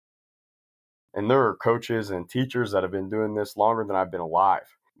And there are coaches and teachers that have been doing this longer than I've been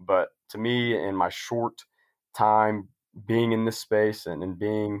alive. But to me, in my short time being in this space and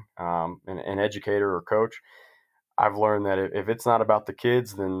being an educator or coach, I've learned that if it's not about the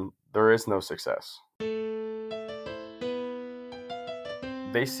kids, then there is no success.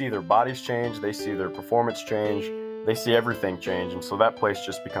 They see their bodies change, they see their performance change, they see everything change, and so that place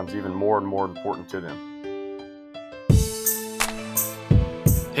just becomes even more and more important to them.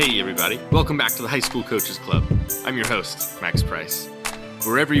 Hey everybody, welcome back to the High School Coaches Club. I'm your host, Max Price.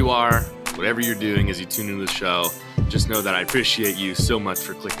 Wherever you are, whatever you're doing as you tune into the show, just know that I appreciate you so much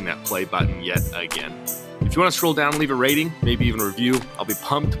for clicking that play button yet again. If you want to scroll down and leave a rating, maybe even a review, I'll be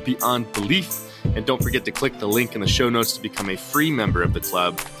pumped beyond belief. And don't forget to click the link in the show notes to become a free member of the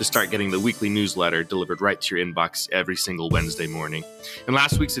club to start getting the weekly newsletter delivered right to your inbox every single Wednesday morning. In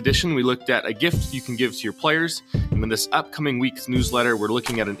last week's edition, we looked at a gift you can give to your players. And in this upcoming week's newsletter, we're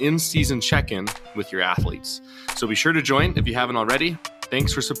looking at an in-season check-in with your athletes. So be sure to join if you haven't already.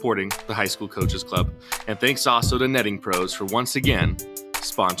 Thanks for supporting the High School Coaches Club. And thanks also to Netting Pros for once again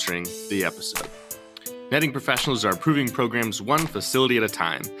sponsoring the episode. Netting professionals are improving programs one facility at a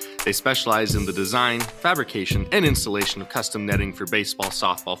time. They specialize in the design, fabrication, and installation of custom netting for baseball,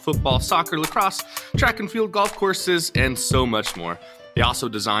 softball, football, soccer, lacrosse, track and field golf courses, and so much more. They also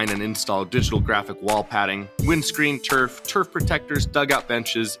design and install digital graphic wall padding, windscreen, turf protectors, dugout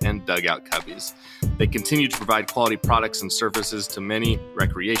benches, and dugout cubbies. They continue to provide quality products and services to many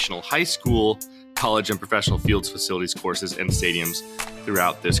recreational, high school, college, and professional fields, facilities, courses, and stadiums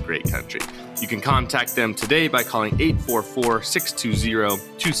throughout this great country. You can contact them today by calling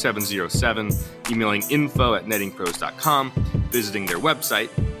 844-620-2707, emailing info@nettingpros.com, visiting their website,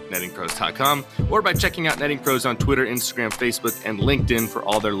 nettingpros.com, or by checking out Netting Pros on Twitter, Instagram, Facebook, and LinkedIn for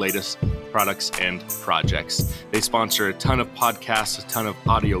all their latest products and projects. They sponsor a ton of podcasts, a ton of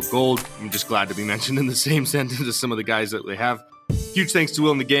audio gold. I'm just glad to be mentioned in the same sentence as some of the guys that they have. Huge thanks to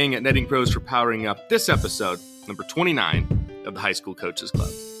Will and the gang at Netting Pros for powering up this episode, number 29 of the High School Coaches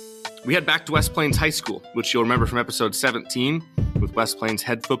Club. We head back to West Plains High School, which you'll remember from episode 17 with West Plains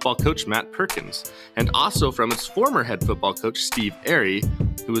head football coach Matt Perkins, and also from its former head football coach Steve Airy,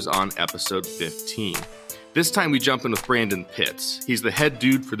 who was on episode 15. This time we jump in with Brandon Pitts. He's the head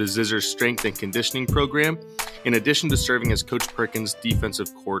dude for the Zizzers strength and conditioning program, in addition to serving as Coach Perkins'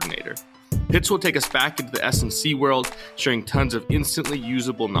 defensive coordinator. Pitts will take us back into the S&C world, sharing tons of instantly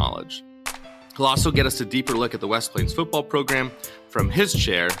usable knowledge. He'll also get us a deeper look at the West Plains football program from his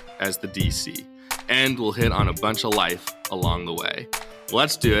chair as the DC. And we'll hit on a bunch of life along the way.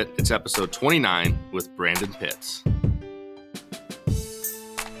 Let's do it. It's episode 29 with Brandon Pitts.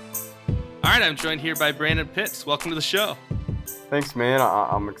 All right, I'm joined here by Brandon Pitts. Welcome to the show. Thanks, man.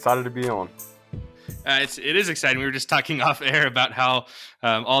 I'm excited to be on. It is exciting. We were just talking off air about how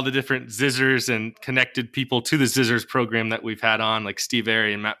all the different Zizzers and connected people to the Zizzers program that we've had on, like Steve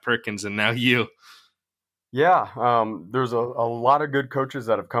Airy and Matt Perkins, and now you. Yeah, there's a lot of good coaches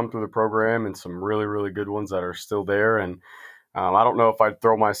that have come through the program and some really, really good ones that are still there. And I don't know if I'd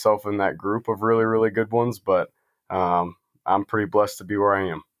throw myself in that group of really, really good ones, but I'm pretty blessed to be where I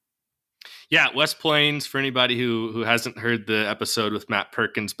am. Yeah, West Plains, for anybody who hasn't heard the episode with Matt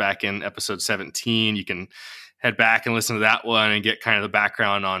Perkins back in episode 17, you can head back and listen to that one and get kind of the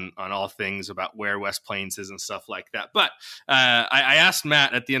background on all things about where West Plains is and stuff like that. But I asked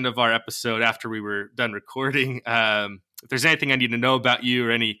Matt at the end of our episode after we were done recording if there's anything I need to know about you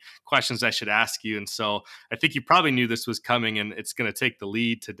or any questions I should ask you. And so I think you probably knew this was coming and it's going to take the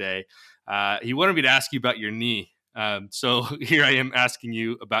lead today. He wanted me to ask you about your knee. So here I am asking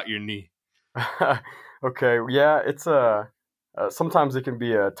you about your knee. Okay, yeah, it's sometimes it can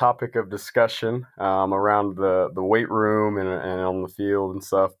be a topic of discussion around the weight room and on the field and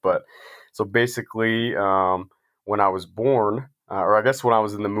stuff. But so basically, when I was born, or I guess when I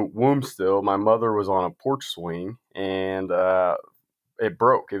was in the womb still, my mother was on a porch swing and it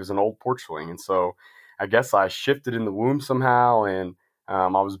broke. It was an old porch swing, and so I guess I shifted in the womb somehow, and I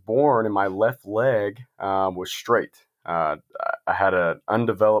was born and my left leg was straight. I had an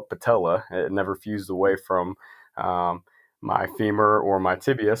undeveloped patella. It never fused away from my femur or my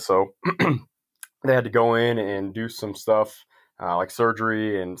tibia. So they had to go in and do some stuff like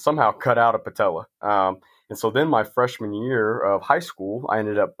surgery and somehow cut out a patella. And so then my freshman year of high school, I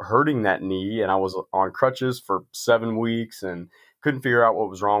ended up hurting that knee and I was on crutches for 7 weeks and couldn't figure out what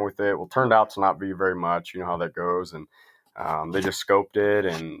was wrong with it. Well, it turned out to not be very much. You know how that goes. And they just scoped it,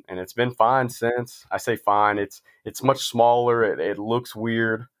 and it's been fine since. I say fine. It's much smaller. It looks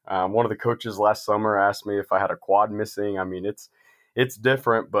weird. One of the coaches last summer asked me if I had a quad missing. I mean, it's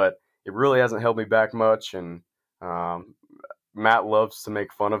different, but it really hasn't held me back much. And Matt loves to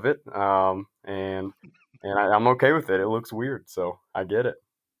make fun of it, I'm okay with it. It looks weird, so I get it.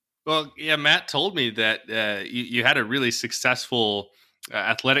 Well, yeah, Matt told me that you had a really successful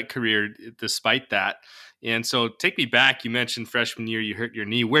athletic career despite that. And so take me back. You mentioned freshman year you hurt your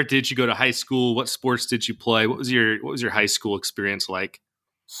knee. Where did you go to high school? What sports did you play? What was your high school experience like?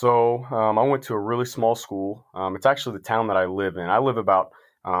 So I went to a really small school. It's actually the town that I live in. I live about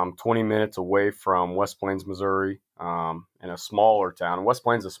 20 minutes away from West Plains, Missouri, in a smaller town. West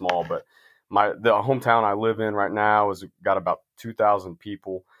Plains is small, but the hometown I live in right now has got about 2,000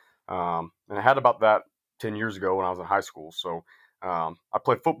 people, and I had about that 10 years ago when I was in high school. So I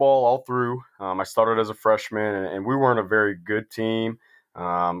played football all through. I started as a freshman, and we weren't a very good team.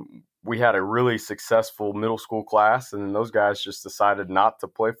 We had a really successful middle school class, and then those guys just decided not to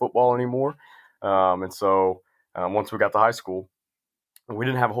play football anymore. And so once we got to high school, we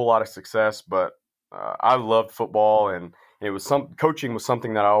didn't have a whole lot of success, but I loved football, and it was coaching was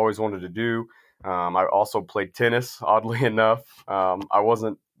something that I always wanted to do. I also played tennis, oddly enough. I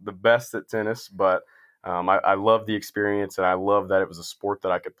wasn't the best at tennis, but I loved the experience, and I loved that it was a sport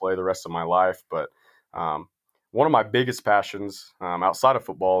that I could play the rest of my life. But um, one of my biggest passions outside of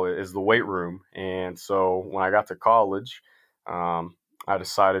football is the weight room. And so when I got to college, um, I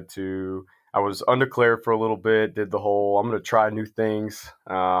decided to. I was undeclared for a little bit, did the whole I'm going to try new things.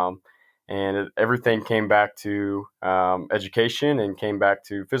 Everything came back to education and came back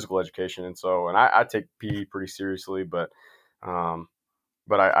to physical education. And I take PE pretty seriously, um,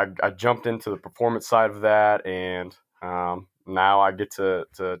 but I jumped into the performance side of that, and now I get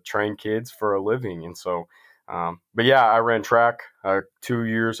to train kids for a living. But yeah, I ran track 2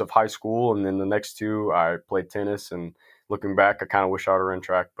 years of high school, and then the next two I played tennis. And looking back, I kind of wish I would have ran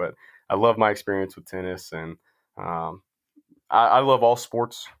track, but I love my experience with tennis, and um, I love all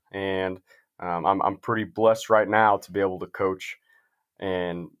sports, and I'm pretty blessed right now to be able to coach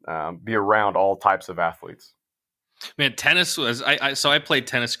and be around all types of athletes. Man, tennis was so I played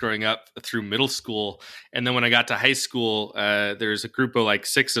tennis growing up through middle school, and then when I got to high school, there's a group of like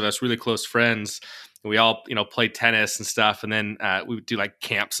six of us, really close friends. And we all played tennis and stuff, and then we would do like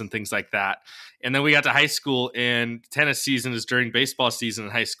camps and things like that. And then we got to high school, and tennis season is during baseball season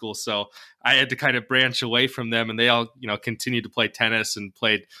in high school, so I had to kind of branch away from them, and they all continued to play tennis and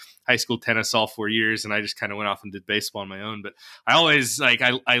played high school tennis all 4 years, and I just kind of went off and did baseball on my own. But I always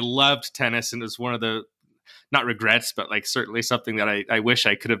I loved tennis, and it was one of the not regrets, but like certainly something that I wish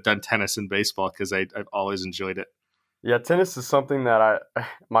I could have done tennis and baseball because I've always enjoyed it. Yeah, tennis is something that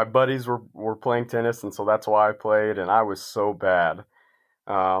my buddies were playing tennis, and so that's why I played, and I was so bad.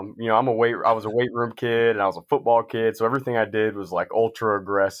 I was a weight room kid, and I was a football kid, so everything I did was like ultra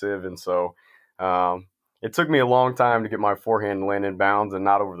aggressive, and so it took me a long time to get my forehand land in bounds and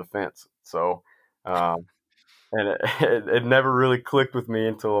not over the fence. So, um, and it never really clicked with me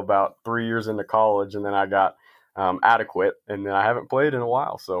until about 3 years into college, and then I got adequate, and then I haven't played in a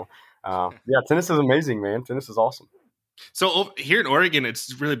while. So, yeah, tennis is amazing, man. Tennis is awesome. So here in Oregon,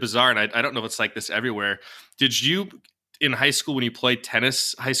 it's really bizarre, and I don't know if it's like this everywhere. Did you in high school when you played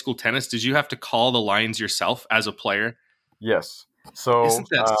tennis, high school tennis, did you have to call the lines yourself as a player? Yes. So, Isn't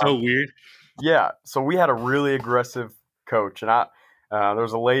that so weird? yeah, so we had a really aggressive coach, and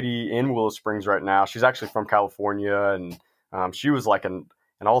there's a lady in Willow Springs right now. She's actually from California, and she was like an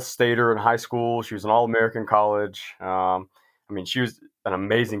all-stater in high school. She was an all-American college. I mean, she was an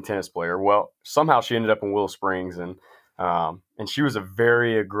amazing tennis player. Well, somehow she ended up in Willow Springs, and she was a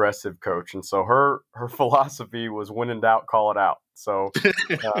very aggressive coach. And so her philosophy was, when in doubt, call it out. So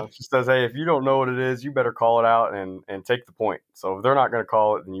she says, hey, if you don't know what it is, you better call it out and take the point. So if they're not going to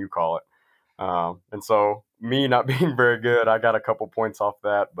call it, then you call it. And so me not being very good, I got a couple points off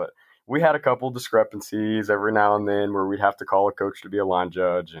that, but we had a couple discrepancies every now and then where we'd have to call a coach to be a line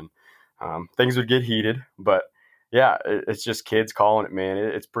judge, and things would get heated. But yeah, it's just kids calling it, man.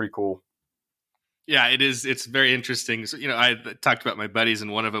 It's pretty cool. Yeah, it is. It's very interesting. So, I talked about my buddies,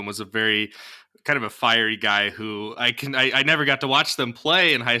 and one of them was a very kind of a fiery guy who I never got to watch them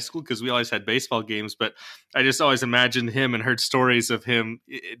play in high school because we always had baseball games, but I just always imagined him and heard stories of him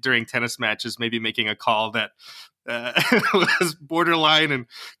during tennis matches, maybe making a call that was borderline and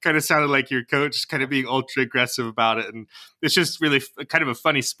kind of sounded like your coach, kind of being ultra aggressive about it. And it's just really kind of a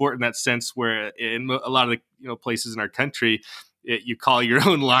funny sport in that sense, where in a lot of the places in our country, you call your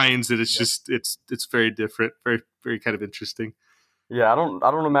own lines, and it's just it's very different, very very kind of interesting. Yeah, I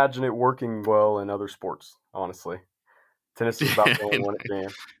don't imagine it working well in other sports, honestly. Tennis is about the only one it can.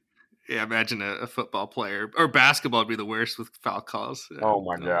 Yeah, imagine a football player or basketball would be the worst with foul calls. Oh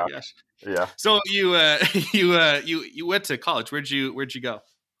my Oh my gosh. gosh! Yeah. So you you went to college. Where'd you go?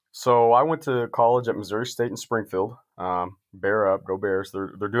 So I went to college at Missouri State in Springfield. Bear up, go Bears! They're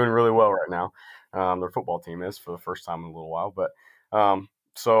doing really well right now. Their football team is for the first time in a little while. But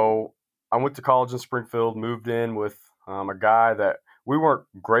so I went to college in Springfield. Moved in with a guy that we weren't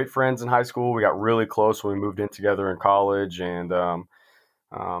great friends in high school. We got really close when we moved in together in college, and um,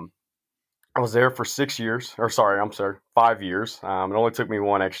 I was there for 6 years. Or sorry, I'm sorry, 5 years. It only took me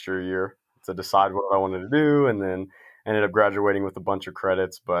one extra year to decide what I wanted to do, and then ended up graduating with a bunch of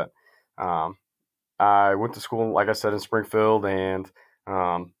credits. But um, I went to school, like I said, in Springfield, and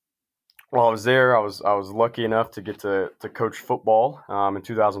um, while I was there, I was lucky enough to get to coach football in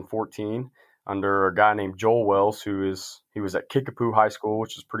 2014 under a guy named Joel Wells, he was at Kickapoo High School,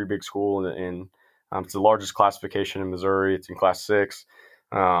 which is a pretty big school, it's the largest classification in Missouri. It's in Class Six,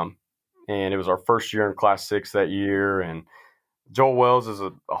 um, and it was our first year in Class Six that year. And Joel Wells is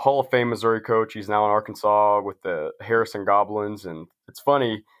a Hall of Fame Missouri coach. He's now in Arkansas with the Harrison Goblins, and it's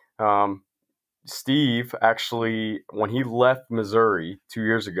funny. Um, Steve actually, when he left Missouri 2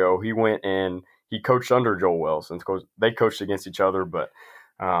 years ago, he went and he coached under Joel Wells, and they coached against each other. But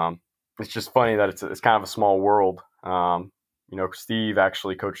um, it's just funny that it's kind of a small world. Steve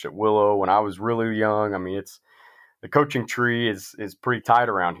actually coached at Willow when I was really young. I mean, it's the coaching tree is pretty tight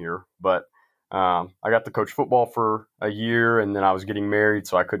around here. But I got to coach football for a year, and then I was getting married,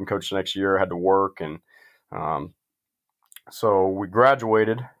 so I couldn't coach the next year. I had to work, and um, so we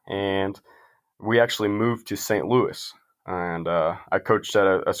graduated and we actually moved to St. Louis, and I coached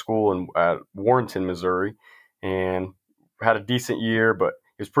at a school at Warrenton, Missouri, and had a decent year, but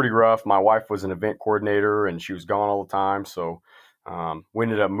it was pretty rough. My wife was an event coordinator, and she was gone all the time, so we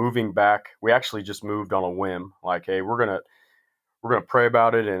ended up moving back. We actually just moved on a whim, like, hey, we're gonna pray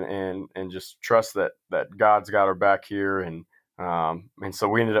about it and just trust that God's got our back here, and so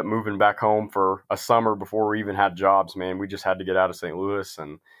we ended up moving back home for a summer before we even had jobs. Man, we just had to get out of St. Louis,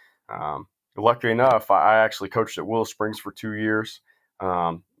 and um, luckily enough, I actually coached at Willow Springs for 2 years,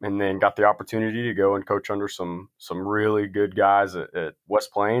 and then got the opportunity to go and coach under some really good guys at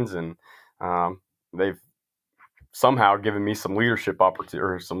West Plains, and they've somehow given me some leadership opportunity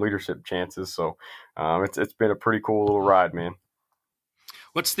or some leadership chances. So it's been a pretty cool little ride, man.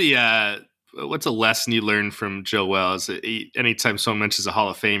 What's a lesson you learned from Joe Wells? Anytime someone mentions a Hall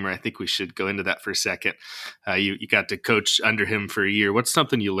of Famer, I think we should go into that for a second. You got to coach under him for a year. What's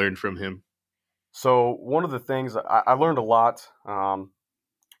something you learned from him? So one of the things I learned a lot.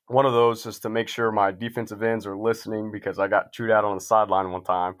 One of those is to make sure my defensive ends are listening, because I got chewed out on the sideline one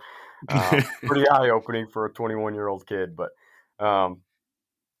time. Pretty eye opening for a 21-year-old kid, but um,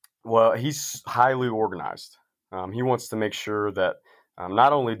 well, he's highly organized. He wants to make sure that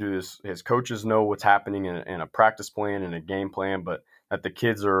not only do his coaches know what's happening in a practice plan and a game plan, but that the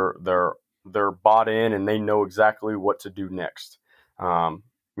kids they're bought in and they know exactly what to do next. Um,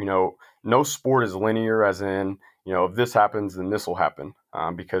 no sport is linear, as in, if this happens, then this will happen,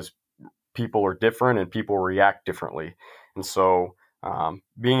 because people are different and people react differently. And so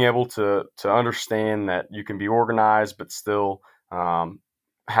being able to understand that you can be organized but still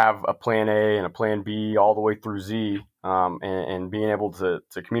have a plan A and a plan B all the way through Z, and being able to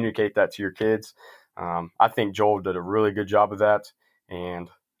communicate that to your kids. I think Joel did a really good job of that. And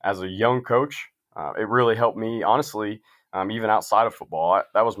as a young coach, it really helped me, honestly, even outside of football.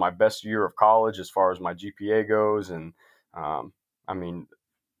 That was my best year of college as far as my GPA goes. And I mean,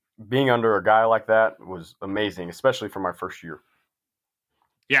 being under a guy like that was amazing, especially for my first year.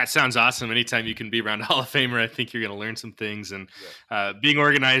 Yeah, it sounds awesome. Anytime you can be around a Hall of Famer, I think you're going to learn some things. And being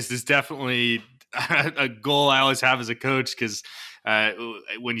organized is definitely a goal I always have as a coach, because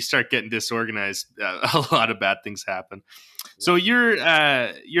when you start getting disorganized, a lot of bad things happen. So you're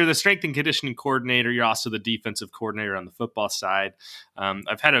the strength and conditioning coordinator. You're also the defensive coordinator on the football side.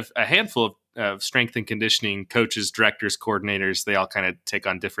 I've had a handful of strength and conditioning coaches, directors, coordinators. They all kind of take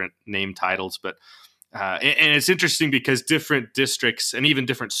on different name titles, but and it's interesting because different districts and even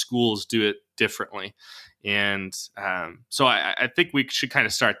different schools do it differently. And so I think we should kind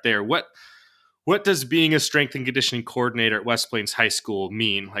of start there. What does being a strength and conditioning coordinator at West Plains High School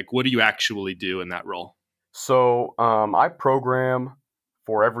mean? Like, what do you actually do in that role? So I program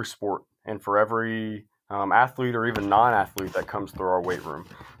for every sport and for every athlete or even non-athlete that comes through our weight room.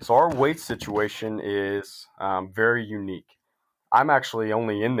 So our weight situation is very unique. I'm actually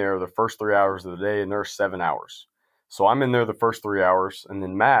only in there the first 3 hours of the day, and there's 7 hours. So I'm in there the first 3 hours, and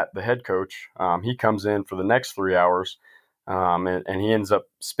then Matt, the head coach, he comes in for the next 3 hours, and he ends up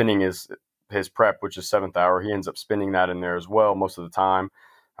spending his prep, which is seventh hour. He ends up spending that in there as well most of the time.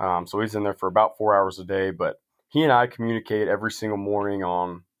 So he's in there for about 4 hours a day, but he and I communicate every single morning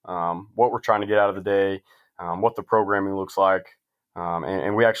on what we're trying to get out of the day, what the programming looks like,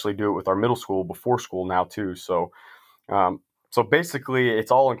 and we actually do it with our middle school before school now too. Um, so basically,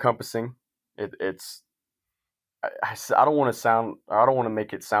 it's all encompassing. It's I don't want to sound I don't want to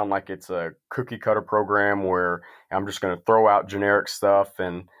make it sound like it's a cookie cutter program where I'm just going to throw out generic stuff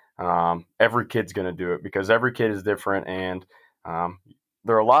and every kid's going to do it, because every kid is different, and um,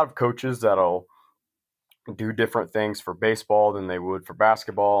 there are a lot of coaches that'll do different things for baseball than they would for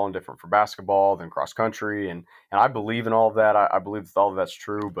basketball, and different for basketball than cross country, and I believe in all of that. I believe that all of that's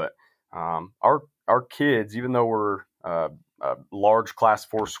true, but our kids, even though we're a large Class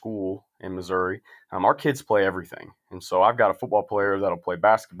 4 school in Missouri, our kids play everything. And so I've got a football player that'll play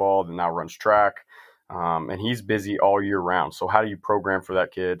basketball that now runs track, and he's busy all year round. So how do you program for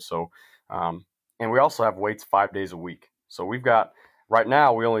that kid? So and we also have weights 5 days a week. So we've got right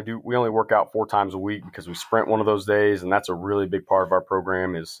now we only work out 4 times a week because we sprint one of those days, and that's a really big part of our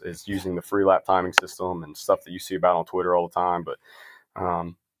program is using the free lap timing system and stuff that you see about on Twitter all the time. But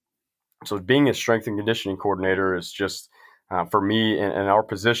um, so being a strength and conditioning coordinator is just for me, and our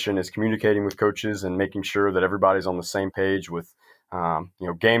position is communicating with coaches and making sure that everybody's on the same page with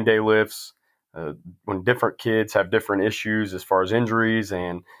game day lifts. When different kids have different issues as far as injuries,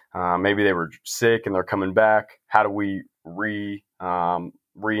 and maybe they were sick and they're coming back, how do we re-enter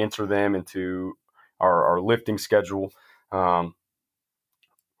them into our lifting schedule? Um,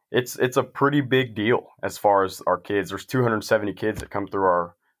 it's a pretty big deal as far as our kids. There's 270 kids that come through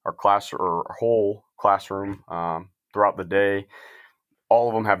our class or our whole classroom throughout the day. All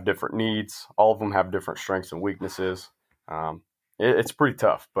of them have different needs. All of them have different strengths and weaknesses. It's pretty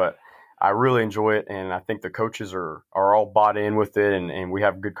tough, but I really enjoy it, and I think the coaches are all bought in with it, and we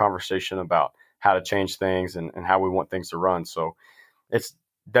have good conversation about how to change things and how we want things to run. So it's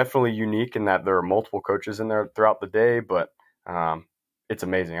definitely unique in that there are multiple coaches in there throughout the day, but it's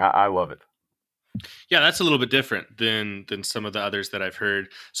amazing. I love it. Yeah, that's a little bit different than some of the others that I've heard.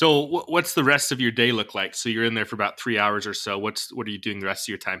 So, what's the rest of your day look like? So you're in there for about 3 hours or so. What are you doing the rest of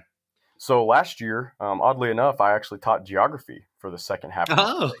your time? So last year, oddly enough, I actually taught geography for the second half of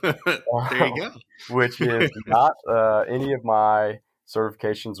Oh, there my you go. which is not any of my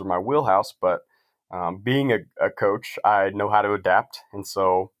certifications or my wheelhouse, but being a coach, I know how to adapt, and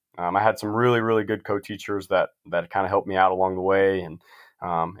so I had some really really good co-teachers that kind of helped me out along the way, and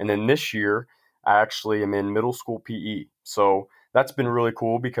then this year I actually am in middle school PE, so that's been really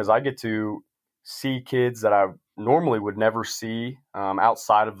cool because I get to see kids that I normally would never see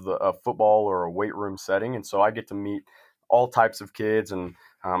outside of a football or a weight room setting, and so I get to meet all types of kids, and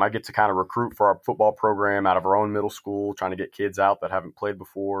I get to kind of recruit for our football program out of our own middle school, trying to get kids out that haven't played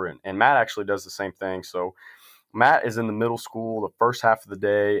before. And Matt actually does the same thing. So Matt is in the middle school the first half of the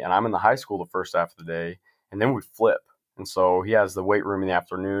day, and I'm in the high school the first half of the day, and then we flip. And so he has the weight room in the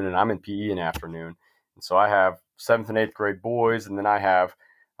afternoon, and I'm in PE in the afternoon. And so I have seventh and eighth grade boys, and then I have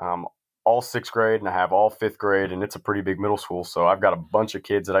um, all sixth grade, and I have all fifth grade, and it's a pretty big middle school. So I've got a bunch of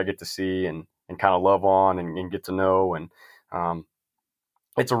kids that I get to see and kind of love on and get to know. And um,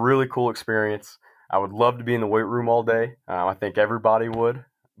 it's a really cool experience. I would love to be in the weight room all day. I think everybody would,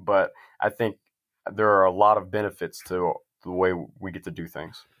 but I think there are a lot of benefits to the way we get to do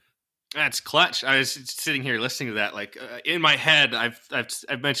things. That's clutch. I was sitting here listening to that. Like in my head,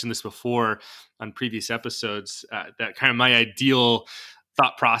 I've mentioned this before on previous episodes. That kind of my ideal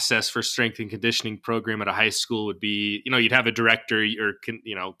thought process for strength and conditioning program at a high school would be, you'd have a director or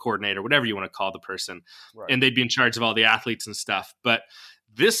coordinator, whatever you want to call the person, Right. and they'd be in charge of all the athletes and stuff. But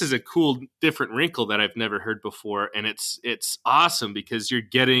this is a cool, different wrinkle that I've never heard before, and it's awesome because you're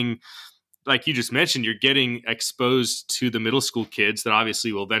getting, like you just mentioned, you're getting exposed to the middle school kids that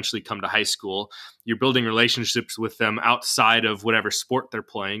obviously will eventually come to high school. You're building relationships with them outside of whatever sport they're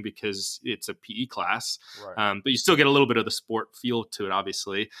playing because it's a PE class. Right. But you still get a little bit of the sport feel to it,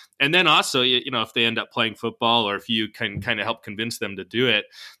 obviously. And then also, if they end up playing football or if you can kind of help convince them to do it,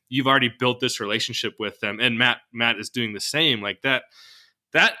 you've already built this relationship with them. And Matt is doing the same like that.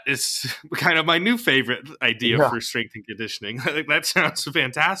 That is kind of my new favorite idea Yeah. for strength and conditioning. That sounds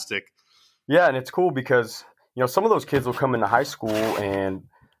fantastic. Yeah, and it's cool because some of those kids will come into high school, and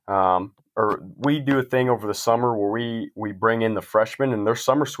or we do a thing over the summer where we bring in the freshmen, and their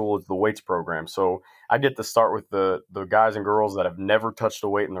summer school is the weights program. So I get to start with the guys and girls that have never touched a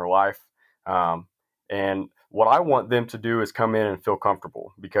weight in their life, and what I want them to do is come in and feel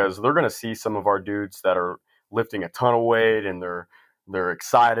comfortable, because they're going to see some of our dudes that are lifting a ton of weight, and they're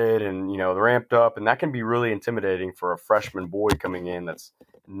excited, and they're amped up, and that can be really intimidating for a freshman boy coming in that's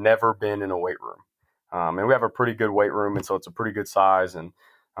never been in a weight room. And we have a pretty good weight room, and so it's a pretty good size. And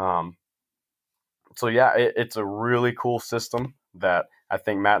um, so, yeah, it's a really cool system that I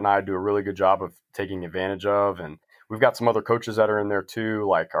think Matt and I do a really good job of taking advantage of. And we've got some other coaches that are in there too,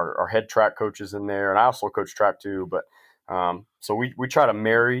 like our head track coach is in there, and I also coach track too. But so we try to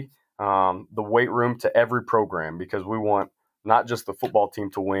marry the weight room to every program because we want not just the football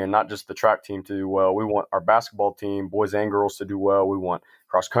team to win, not just the track team to do well. We want our basketball team, boys and girls, to do well. We want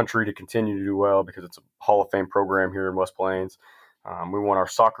cross country to continue to do well because it's a Hall of Fame program here in West Plains. We want our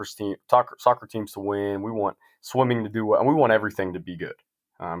soccer teams to win. We want swimming to do well, and we want everything to be good.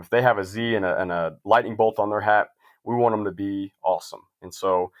 If they have a Z and a lightning bolt on their hat, we want them to be awesome. And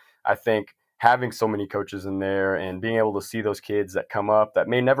so I think having so many coaches in there and being able to see those kids that come up that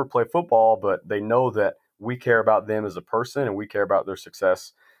may never play football, but they know that we care about them as a person and we care about their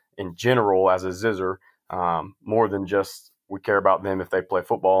success in general as a Zizzer, more than just we care about them if they play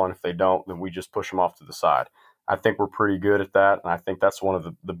football, and if they don't, then we just push them off to the side. I think we're pretty good at that, and I think that's one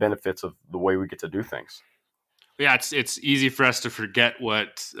of the benefits of the way we get to do things. Yeah, it's easy for us to forget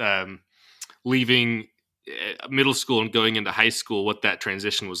what leaving middle school and going into high school, what that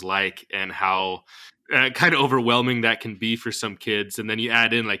transition was like, and how kind of overwhelming that can be for some kids. And then you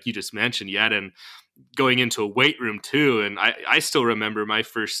add in, like you just mentioned, you add in going into a weight room too. And I still remember my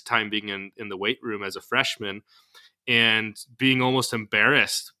first time being in the weight room as a freshman and being almost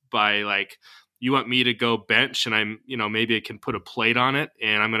embarrassed by, like, you want me to go bench and I'm, maybe I can put a plate on it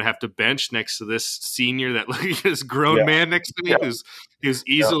and I'm going to have to bench next to this senior that like this grown man next to me who's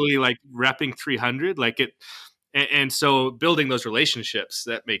easily like repping 300, like it. And so building those relationships,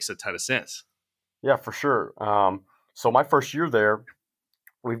 that makes a ton of sense. Yeah, for sure. So my first year there,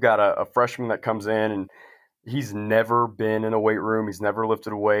 we've got a freshman that comes in and he's never been in a weight room. He's never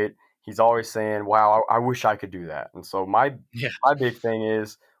lifted a weight. He's always saying, wow, I wish I could do that. And so my big thing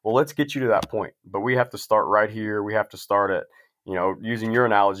is, well, let's get you to that point. But we have to start right here. We have to start at, using your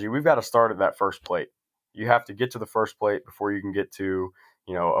analogy, we've got to start at that first plate. You have to get to the first plate before you can get to,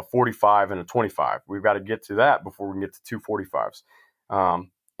 a 45 and a 25. We've got to get to that before we can get to two 45s.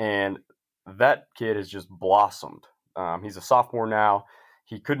 And that kid has just blossomed. He's a sophomore now.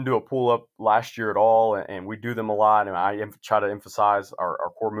 He couldn't do a pull-up last year at all, and we do them a lot, and I try to emphasize our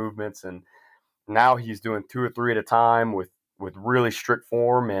core movements. And now he's doing 2 or 3 at a time with really strict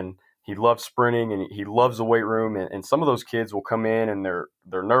form, and he loves sprinting, and he loves the weight room. And some of those kids will come in, and they're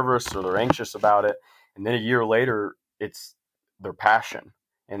nervous or they're anxious about it, and then a year later, it's their passion.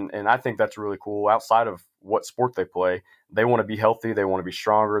 And I think that's really cool. Outside of what sport they play, they want to be healthy, they want to be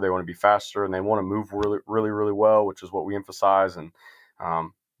stronger, they want to be faster, and they want to move really, really, really well, which is what we emphasize. And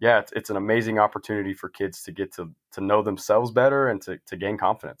it's an amazing opportunity for kids to get to know themselves better and to gain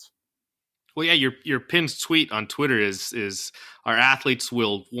confidence. Well, yeah, your pinned tweet on Twitter is our athletes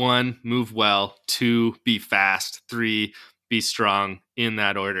will 1, move well, 2, be fast, 3, be strong, in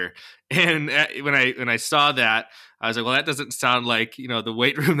that order. And when I saw that, I was like, well, that doesn't sound like, the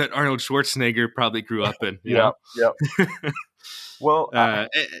weight room that Arnold Schwarzenegger probably grew up in. You know? Well,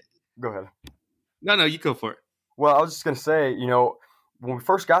 go ahead. No, you go for it. Well, I was just going to say, when we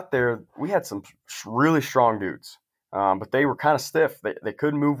first got there, we had some really strong dudes, but they were kind of stiff. They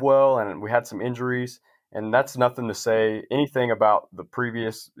couldn't move well, and we had some injuries. And that's nothing to say anything about the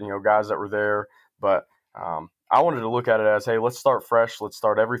previous, guys that were there. But I wanted to look at it as, hey, let's start fresh. Let's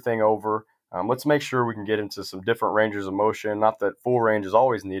start everything over. Let's make sure we can get into some different ranges of motion. Not that full range is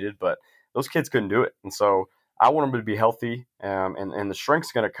always needed, but those kids couldn't do it. And so I want them to be healthy, and the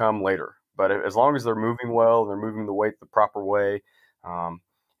strength's going to come later. But as long as they're moving well and they're moving the weight the proper way,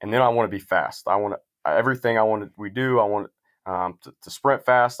 and then I want to be fast. I want everything I want to sprint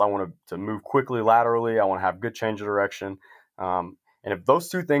fast. I want to move quickly laterally. I want to have good change of direction. And if those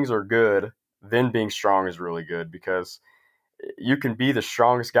two things are good, then being strong is really good, because you can be the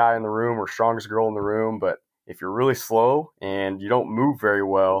strongest guy in the room or strongest girl in the room, but if you're really slow and you don't move very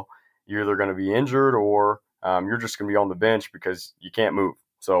well, you're either going to be injured or you're just going to be on the bench because you can't move.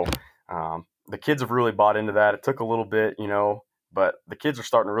 So the kids have really bought into that. It took a little bit, but the kids are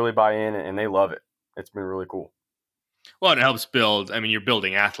starting to really buy in, and they love it. It's been really cool. Well, it helps build. I mean, you're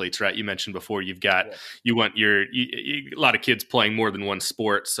building athletes, right? You mentioned before you want a lot of kids playing more than one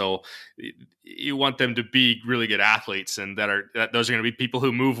sport, so you want them to be really good athletes, and those are going to be people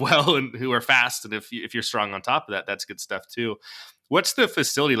who move well and who are fast. And if you're strong on top of that, that's good stuff too. What's the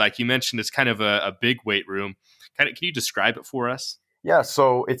facility like? You mentioned it's kind of a big weight room. Can you describe it for us? Yeah,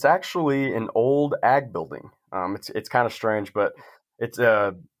 so it's actually an old ag building. It's kind of strange, but it's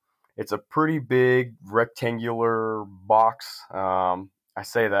a pretty big rectangular box. I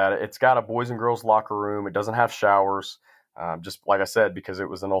say that it's got a boys and girls locker room. It doesn't have showers, just like I said, because it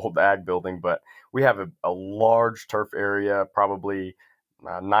was an old ag building. But we have a large turf area, probably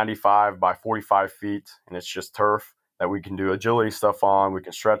 95 by 45 feet, and it's just turf that we can do agility stuff on. We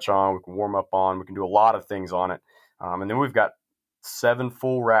can stretch on. We can warm up on. We can do a lot of things on it. And then we've got 7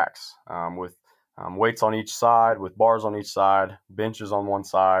 full racks with weights on each side, with bars on each side, benches on one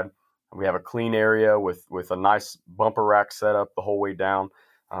side. We have a clean area with a nice bumper rack set up the whole way down.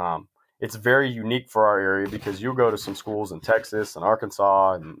 Um, it's very unique for our area because you'll go to some schools in Texas and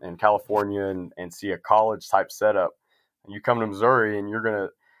Arkansas and California and see a college type setup. And you come to Missouri and you're going to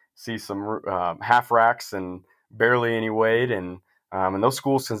see some half racks and barely any weight. And those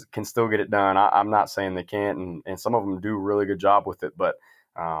schools can still get it done. I'm not saying they can't, and some of them do a really good job with it. But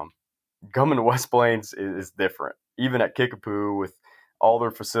coming to West Plains is different. Even at Kickapoo with all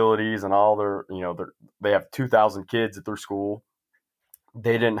their facilities and all their, they have 2,000 kids at their school.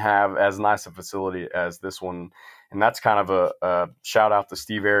 They didn't have as nice a facility as this one. And that's kind of a shout out to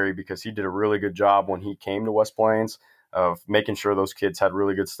Steve Airy because he did a really good job when he came to West Plains of making sure those kids had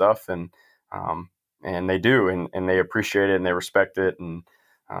really good stuff. And they do, and they appreciate it and they respect it. And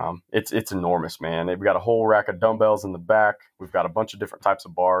it's enormous, man. They've got a whole rack of dumbbells in the back. We've got a bunch of different types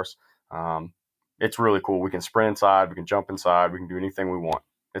of bars. It's really cool. We can sprint inside, we can jump inside, we can do anything we want.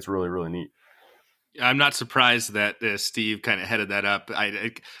 It's really, really neat. I'm not surprised that Steve kind of headed that up.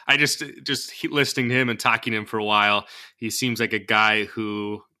 I just listening to him and talking to him for a while, he seems like a guy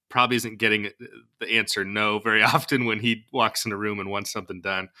who probably isn't getting the answer no very often when he walks in a room and wants something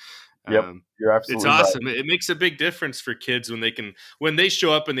done. Yep, you're absolutely it's awesome. right. It makes a big difference for kids when they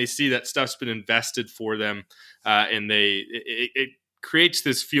show up and they see that stuff's been invested for them, and it creates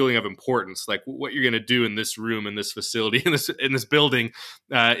this feeling of importance. Like what you're going to do in this room, in this facility, in this building,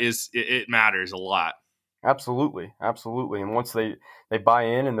 it matters a lot. Absolutely. And once they buy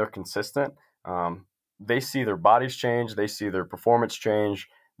in and they're consistent, they see their bodies change, they see their performance change,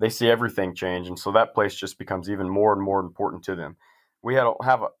 they see everything change, and so that place just becomes even more and more important to them. I don't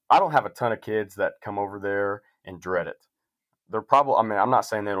have a ton of kids that come over there and dread it. They're probably, I mean, I'm not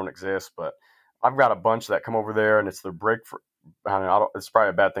saying they don't exist, but I've got a bunch that come over there and it's their break for, it's probably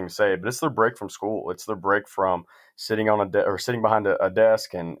a bad thing to say, but it's their break from school. It's their break from sitting on or sitting behind a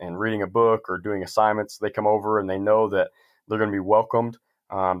desk and reading a book or doing assignments. They come over and they know that they're going to be welcomed.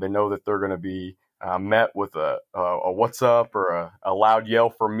 They know that they're going to be met with a what's up or a loud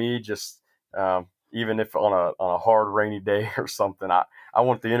yell from me, just even if on a hard rainy day or something. I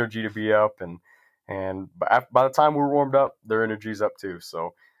want the energy to be up, and by the time we're warmed up, their energy's up too.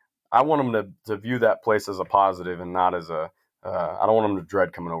 So I want them to view that place as a positive and not as I don't want them to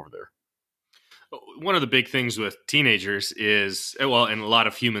dread coming over there. One of the big things with teenagers is, well, and a lot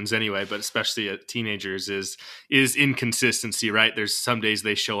of humans anyway, but especially teenagers is inconsistency, right? There's some days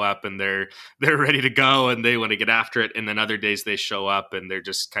they show up and they're ready to go and they want to get after it, and then other days they show up and they're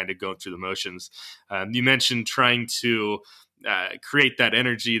just kind of going through the motions. You mentioned trying to create that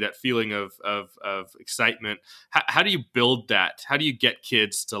energy, that feeling of excitement. How do you build that? How do you get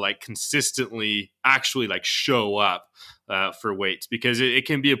kids to like consistently actually like show up for weights? Because it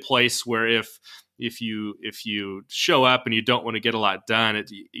can be a place where if you show up and you don't want to get a lot done,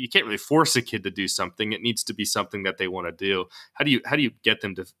 you can't really force a kid to do something. It needs to be something that they want to do. How do you get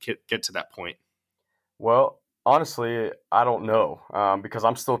them to get to that point? Well, honestly, I don't know because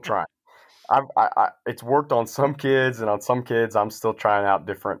I'm still trying. It's worked on some kids, and on some kids, I'm still trying out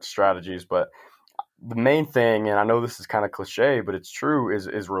different strategies. But the main thing, and I know this is kind of cliche, but it's true,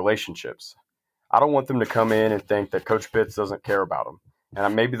 is relationships. I don't want them to come in and think that Coach Pitts doesn't care about them.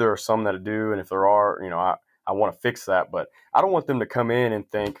 And maybe there are some that do, and if there are, I want to fix that. But I don't want them to come in and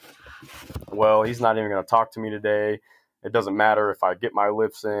think, well, he's not even going to talk to me today. It doesn't matter if I get my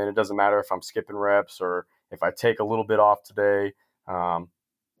lifts in. It doesn't matter if I'm skipping reps or if I take a little bit off today.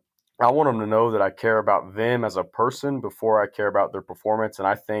 I want them to know that I care about them as a person before I care about their performance. And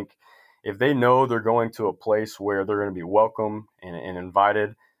I think if they know they're going to a place where they're going to be welcome and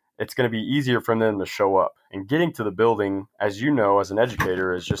invited, it's going to be easier for them to show up. And getting to the building, as you know, as an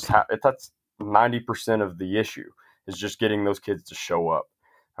educator, is just that's 90% of the issue is just getting those kids to show up.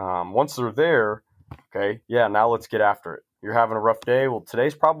 Once they're there, okay, yeah, now let's get after it. You're having a rough day. Well,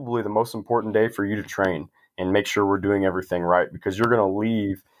 today's probably the most important day for you to train and make sure we're doing everything right, because you're going to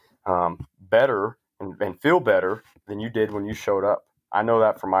leave better and feel better than you did when you showed up. I know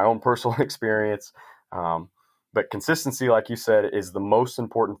that from my own personal experience. But consistency, like you said, is the most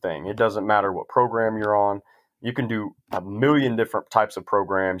important thing. It doesn't matter what program you're on. You can do a million different types of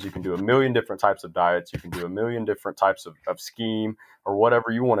programs. You can do a million different types of diets. You can do a million different types of scheme or whatever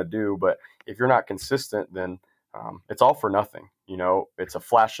you want to do. But if you're not consistent, then it's all for nothing. It's a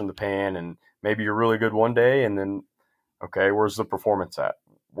flash in the pan, and maybe you're really good one day, and then, okay, where's the performance at?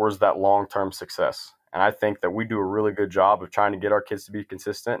 Where's that long-term success? And I think that we do a really good job of trying to get our kids to be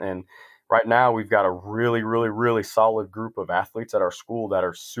consistent. And right now we've got a really, really, really solid group of athletes at our school that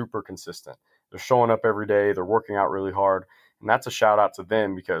are super consistent. They're showing up every day. They're working out really hard. And that's a shout out to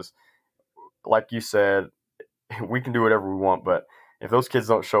them because, like you said, we can do whatever we want, but if those kids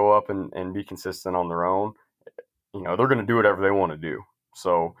don't show up and be consistent on their own, they're going to do whatever they want to do.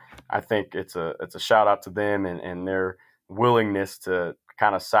 So I think it's a shout out to them and their willingness to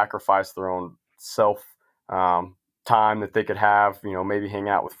kind of sacrifice their own self time that they could have, maybe hang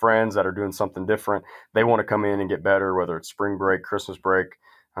out with friends that are doing something different. They want to come in and get better, whether it's spring break, Christmas break,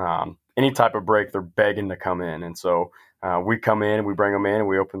 any type of break, they're begging to come in. And so we come in, we bring them in,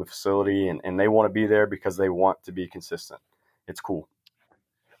 we open the facility, and they want to be there because they want to be consistent. It's cool.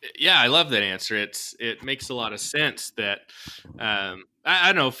 Yeah, I love that answer. It makes a lot of sense that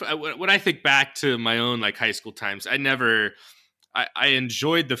I don't know, when I think back to my own like high school times, I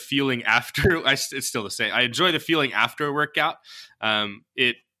enjoyed the feeling after. It's still the same. I enjoy the feeling after a workout.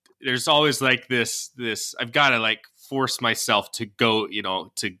 There's always like this. I've got to like force myself to go,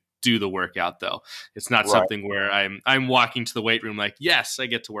 to do the workout though. It's not something where I'm walking to the weight room like, yes, I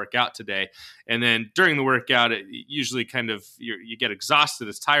get to work out today. And then during the workout, it usually kind of you get exhausted.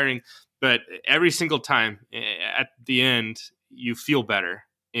 It's tiring, but every single time at the end, you feel better.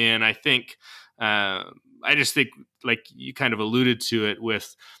 And I think, I just think like you kind of alluded to it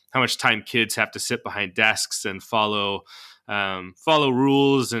with how much time kids have to sit behind desks and follow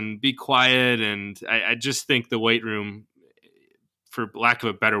rules and be quiet. And I just think the weight room, for lack of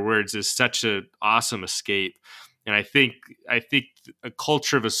a better words, is such an awesome escape. And I think a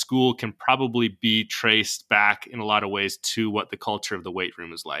culture of a school can probably be traced back in a lot of ways to what the culture of the weight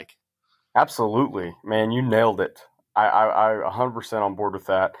room is like. Absolutely, man, you nailed it. I 100% on board with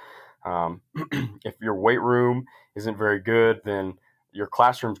that. If your weight room isn't very good, then your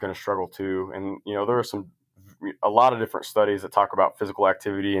classroom's going to struggle too. And there are a lot of different studies that talk about physical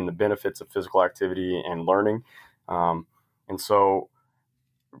activity and the benefits of physical activity and learning. And so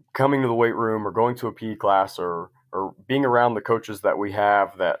coming to the weight room or going to a PE class or being around the coaches that we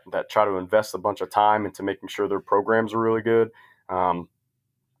have that try to invest a bunch of time into making sure their programs are really good,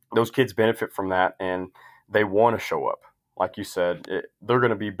 those kids benefit from that and they want to show up. Like you said, they're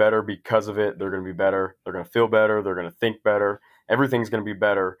going to be better because of it. They're going to be better. They're going to feel better. They're going to think better. Everything's going to be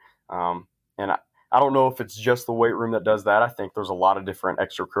better. And I don't know if it's just the weight room that does that. I think there's a lot of different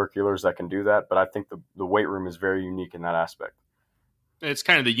extracurriculars that can do that, but I think the weight room is very unique in that aspect. It's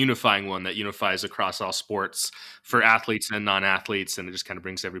kind of the unifying one that unifies across all sports for athletes and non-athletes, and it just kind of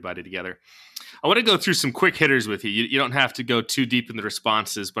brings everybody together. I want to go through some quick hitters with you. You don't have to go too deep in the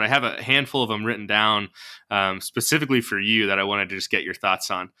responses, but I have a handful of them written down specifically for you that I wanted to just get your thoughts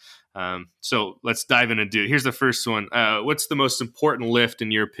on. So let's dive in and do it. Here's the first one. What's the most important lift,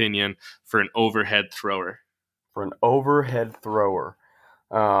 in your opinion, for an overhead thrower? For an overhead thrower?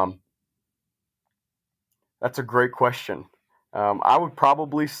 That's a great question. I would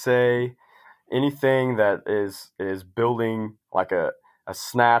probably say anything that is building like a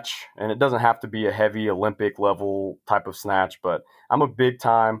snatch, and it doesn't have to be a heavy Olympic level type of snatch, but I'm a big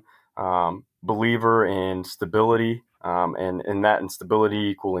time believer in stability and that stability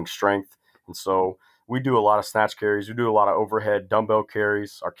equaling strength. And so we do a lot of snatch carries. We do a lot of overhead dumbbell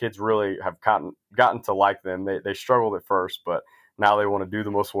carries. Our kids really have gotten to like them. They struggled at first, but now they want to do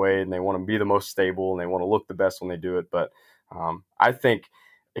the most weight and they want to be the most stable and they want to look the best when they do it. But I think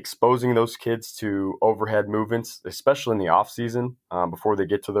exposing those kids to overhead movements, especially in the off season before they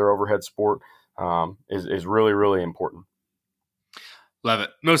get to their overhead sport, is really, really important. Love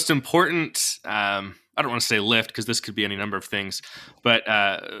it. Most important, I don't want to say lift because this could be any number of things, but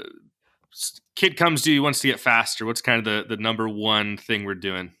kid comes to you, wants to get faster. What's kind of the number one thing we're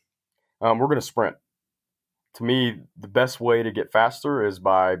doing? We're going to sprint. To me, the best way to get faster is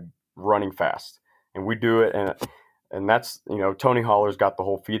by running fast. And we do it, and that's, Tony Holler's got the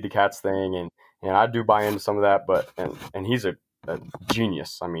whole feed the cats thing, and I do buy into some of that, but and he's a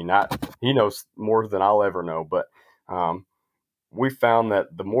genius. I mean, he knows more than I'll ever know, but we found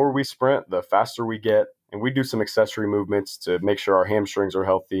that the more we sprint, the faster we get, and we do some accessory movements to make sure our hamstrings are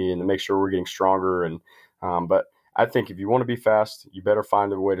healthy and to make sure we're getting stronger. And but I think if you want to be fast, you better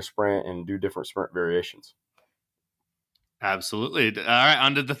find a way to sprint and do different sprint variations. Absolutely. All right,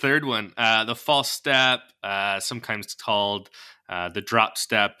 on to the third one. The false step, sometimes called the drop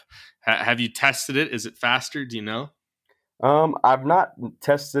step. Have you tested it? Is it faster? Do you know? I've not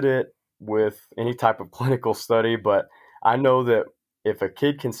tested it with any type of clinical study, but I know that if a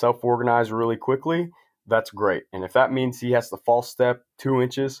kid can self-organize really quickly, that's great. And if that means he has to false step 2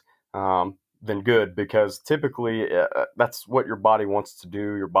 inches, then good, because typically that's what your body wants to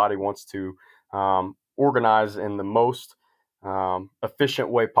do. Your body wants to organize in the most efficient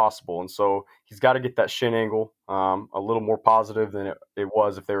way possible. And so he's got to get that shin angle a little more positive than it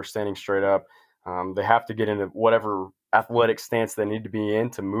was if they were standing straight up. They have to get into whatever athletic stance they need to be in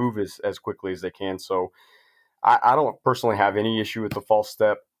to move as quickly as they can. So I don't personally have any issue with the false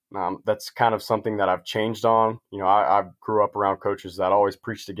step. That's kind of something that I've changed on. I grew up around coaches that always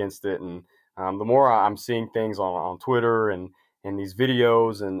preached against it, and the more I'm seeing things on Twitter and these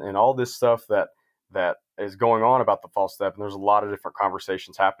videos and all this stuff that is going on about the false step, and there's a lot of different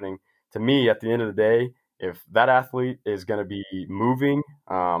conversations happening. To me, at the end of the day, if that athlete is going to be moving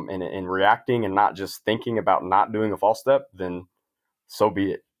and reacting and not just thinking about not doing a false step, then so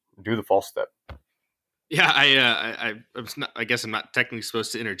be it. Do the false step. Yeah, I'm not, I guess I'm not technically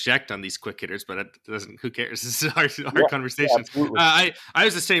supposed to interject on these quick hitters, but it doesn't. Who cares? This is our Yeah, conversation. absolutely. I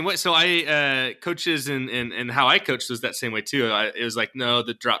was the same way. So coaches and how I coached was that same way too. It was like, no,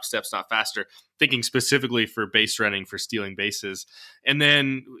 the drop step's not faster. Thinking specifically for base running, for stealing bases, and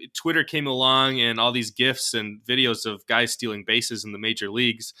then Twitter came along and all these gifs and videos of guys stealing bases in the major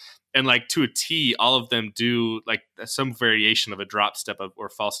leagues. And like to a T, all of them do like some variation of a drop step or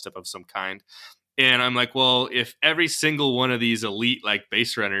false step of some kind. And I'm like, well, if every single one of these elite like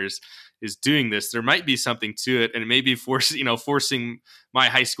base runners is doing this, there might be something to it, and it may be forcing my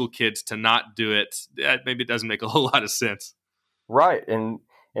high school kids to not do it. Maybe it doesn't make a whole lot of sense. Right, and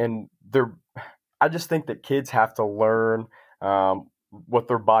they're. I just think that kids have to learn what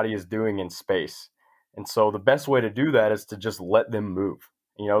their body is doing in space, and so the best way to do that is to just let them move.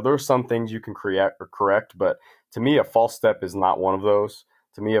 There are some things you can create or correct, but to me, a false step is not one of those.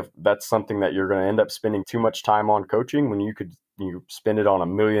 To me, if that's something that you're going to end up spending too much time on coaching when you spend it on a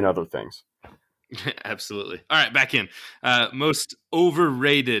million other things. Absolutely. All right, back in. Most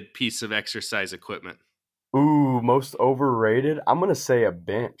overrated piece of exercise equipment. Ooh, most overrated. I'm going to say a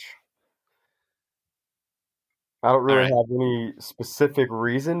bench. I don't All really right. have any specific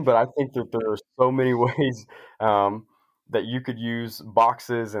reason, but I think that there are so many ways um, that you could use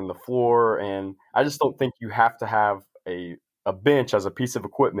boxes and the floor, and I just don't think you have to have a bench as a piece of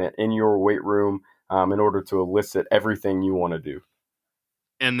equipment in your weight room in order to elicit everything you want to do.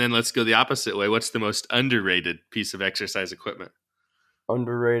 And then let's go the opposite way. What's the most underrated piece of exercise equipment?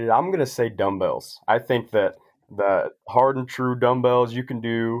 Underrated. I'm gonna say dumbbells. I think that the hard and true dumbbells, you can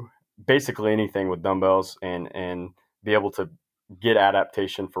do basically anything with dumbbells and be able to get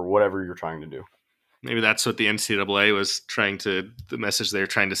adaptation for whatever you're trying to do. Maybe that's what the NCAA was the message they were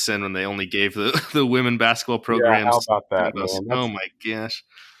trying to send when they only gave the women basketball Yeah, how programs about that, dumbbells. man? Oh That's my gosh.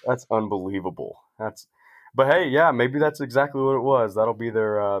 that's unbelievable. But hey, yeah, maybe that's exactly what it was. That'll be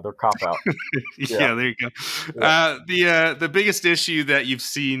their cop out. Yeah, Yeah, there you go. yeah. The biggest issue that you've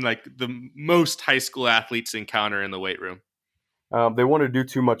seen, like the most high school athletes encounter in the weight room. They want to do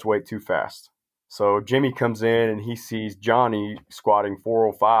too much weight too fast. So Jimmy comes in and he sees Johnny squatting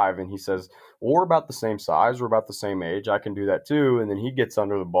 405 and he says, well, we're about the same size. We're about the same age. I can do that too. And then he gets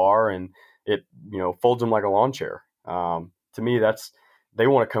under the bar and it, folds him like a lawn chair. To me, they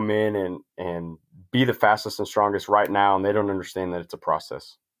want to come in and be the fastest and strongest right now. And they don't understand that it's a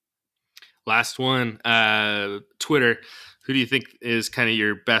process. Last one, Twitter. Who do you think is kind of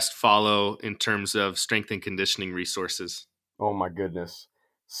your best follow in terms of strength and conditioning resources? Oh my goodness.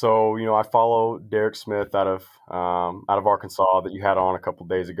 So I follow Derek Smith out of Arkansas that you had on a couple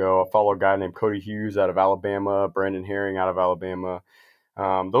days ago. I follow a guy named Cody Hughes out of Alabama, Brandon Herring out of Alabama.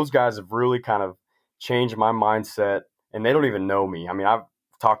 Those guys have really kind of changed my mindset, and they don't even know me. I mean, I've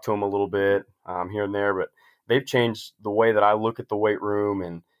talked to them a little bit here and there, but they've changed the way that I look at the weight room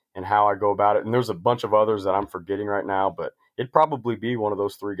and how I go about it. And there's a bunch of others that I'm forgetting right now, but it'd probably be one of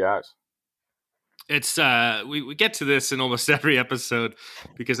those three guys. It's we get to this in almost every episode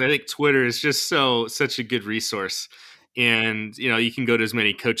because I think Twitter is just such a good resource. And you can go to as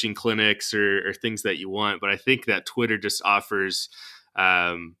many coaching clinics or things that you want, but I think that Twitter just offers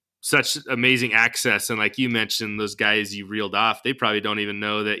such amazing access. And like you mentioned, those guys you reeled off, they probably don't even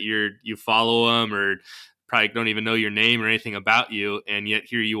know that you follow them, or probably don't even know your name or anything about you, and yet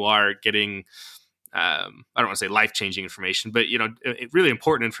here you are getting I don't want to say life changing information, but really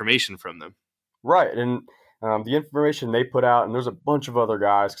important information from them. Right, and the information they put out, and there's a bunch of other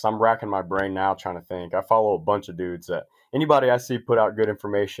guys because I'm racking my brain now trying to think. I follow a bunch of dudes that anybody I see put out good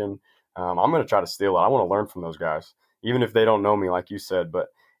information, I'm going to try to steal it. I want to learn from those guys, even if they don't know me, like you said. But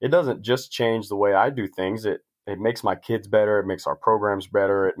it doesn't just change the way I do things. It makes my kids better. It makes our programs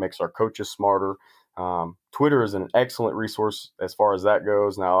better. It makes our coaches smarter. Twitter is an excellent resource as far as that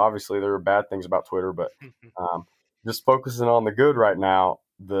goes. Now, obviously, there are bad things about Twitter, but um, just focusing on the good right now,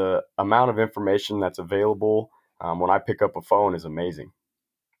 the amount of information that's available when I pick up a phone is amazing.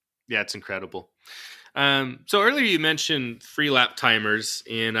 Yeah, it's incredible. So earlier you mentioned free lap timers,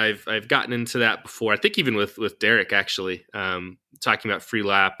 and I've gotten into that before. I think even with Derek actually, talking about free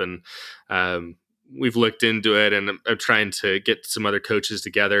lap, and we've looked into it, and I'm trying to get some other coaches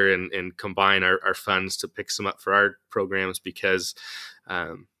together and combine our funds to pick some up for our programs because,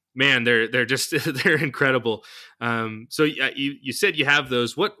 man, they're just they're incredible. So you said you have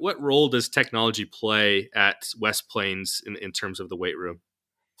those. What role does technology play at West Plains in terms of the weight room?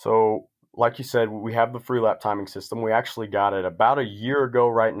 So, like you said, we have the free lap timing system. We actually got it about a year ago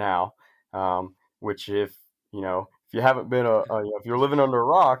right now. Which, if you haven't been if you're living under a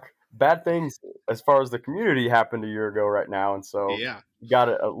rock, bad things as far as the community happened a year ago right now, and so Yeah. we got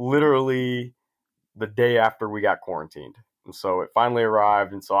it literally the day after we got quarantined, and so it finally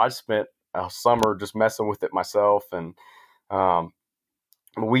arrived. And so I spent a summer just messing with it myself, and um,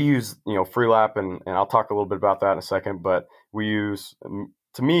 we use free lap, and I'll talk a little bit about that in a second, but we use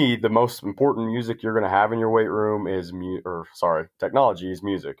to me the most important music you're going to have in your weight room is technology is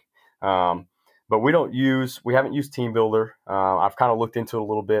music. But we haven't used Team Builder. I've kind of looked into it a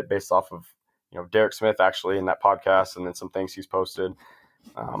little bit based off of Derek Smith actually in that podcast, and then some things he's posted.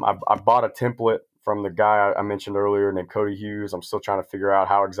 I've bought a template from the guy I mentioned earlier named Cody Hughes. I'm still trying to figure out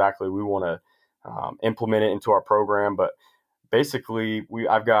how exactly we want to implement it into our program, but basically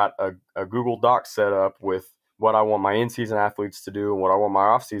I've got a Google Doc set up with what I want my in-season athletes to do and what I want my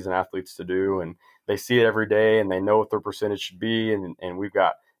off-season athletes to do, and they see it every day and they know what their percentage should be, and we've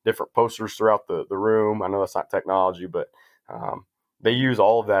got different posters throughout the room. I know that's not technology, but they use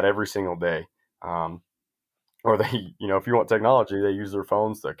all of that every single day. Or they, if you want technology, they use their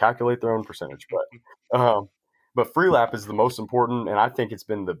phones to calculate their own percentage. But free lap is the most important, and I think it's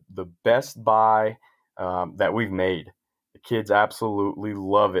been the best buy that we've made. The kids absolutely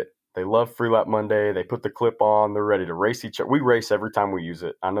love it. They love free lap Monday. They put the clip on. They're ready to race each other. We race every time we use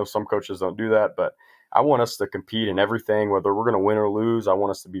it. I know some coaches don't do that, but I want us to compete in everything, whether we're going to win or lose. I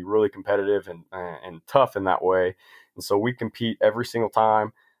want us to be really competitive and tough in that way. And so we compete every single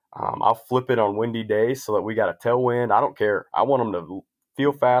time. I'll flip it on windy days so that we got a tailwind. I don't care. I want them to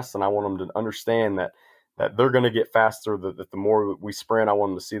feel fast, and I want them to understand that they're going to get faster. That the more we sprint, I want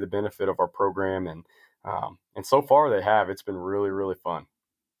them to see the benefit of our program, and so far they have. It's been really, really fun.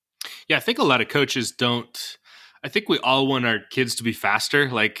 Yeah, I think a lot of coaches don't. I think we all want our kids to be faster.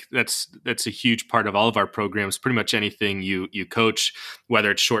 Like that's a huge part of all of our programs. Pretty much anything you coach,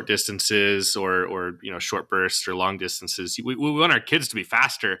 whether it's short distances or short bursts or long distances, we want our kids to be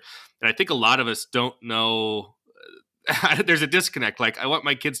faster. And I think a lot of us don't know. There's a disconnect. Like I want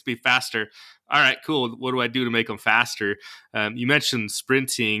my kids to be faster. All right, cool. What do I do to make them faster? You mentioned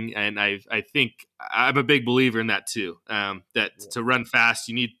sprinting, and I think I'm a big believer in that too. To run fast,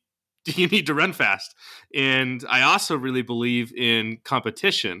 you need to run fast. And I also really believe in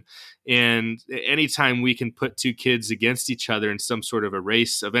competition. And anytime we can put two kids against each other in some sort of a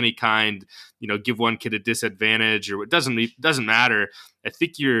race of any kind, give one kid a disadvantage or it doesn't matter. I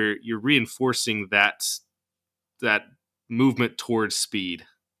think you're reinforcing that movement towards speed.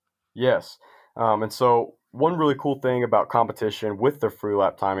 Yes. And so one really cool thing about competition with the free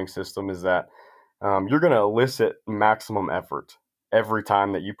lap timing system is that you're going to elicit maximum effort every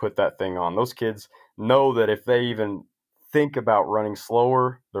time that you put that thing on. Those kids know that if they even think about running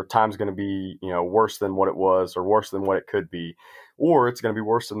slower, their time's going to be, worse than what it was or worse than what it could be, or it's going to be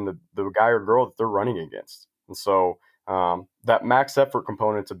worse than the guy or girl that they're running against. And so that max effort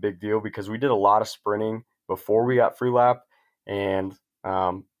component's a big deal because we did a lot of sprinting before we got free lap, and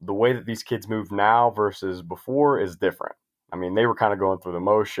the way that these kids move now versus before is different. I mean, they were kind of going through the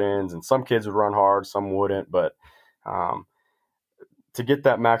motions, and some kids would run hard, some wouldn't. But to get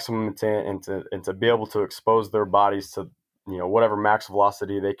that maximum intent and to be able to expose their bodies to whatever max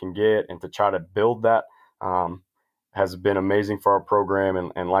velocity they can get, and to try to build that has been amazing for our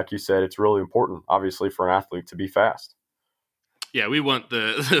program. And like you said, it's really important, obviously, for an athlete to be fast. Yeah, we want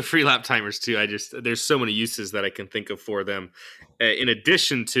the free lap timers too. There's so many uses that I can think of for them, in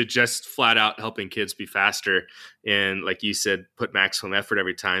addition to just flat out helping kids be faster and, like you said, put maximum effort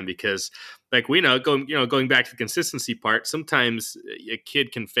every time. Because, like we know, going back to the consistency part, sometimes a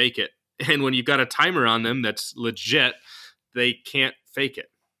kid can fake it, and when you've got a timer on them that's legit, they can't fake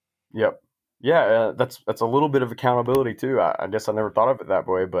it. Yep. Yeah, that's a little bit of accountability too. I guess I never thought of it that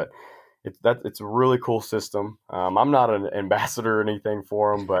way, but it's a really cool system. I'm not an ambassador or anything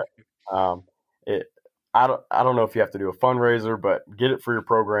for them, but it I don't know if you have to do a fundraiser, but get it for your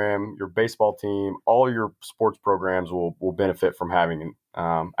program, your baseball team, all your sports programs will benefit from having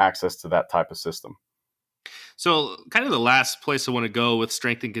access to that type of system. So, kind of the last place I want to go with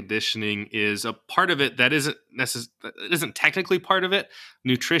strength and conditioning is a part of it that isn't technically part of it,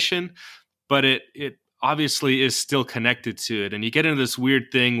 nutrition. but it obviously is still connected to it. And you get into this weird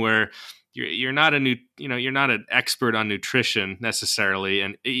thing where you're not you're not an expert on nutrition necessarily,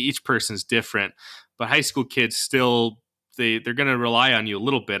 and each person's different. But high school kids still they're going to rely on you a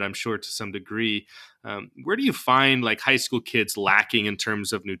little bit, I'm sure, to some degree. Where do you find like high school kids lacking in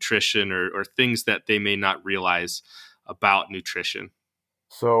terms of nutrition or things that they may not realize about nutrition?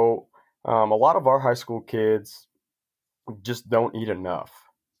 So a lot of our high school kids just don't eat enough.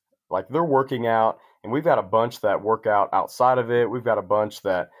 Like they're working out, and we've got a bunch that work out outside of it. We've got a bunch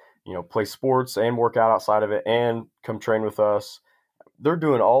that play sports and work out outside of it and come train with us. They're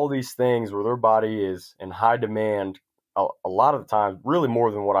doing all these things where their body is in high demand a lot of the time, really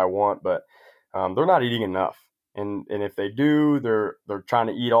more than what I want, but they're not eating enough. And if they do, they're trying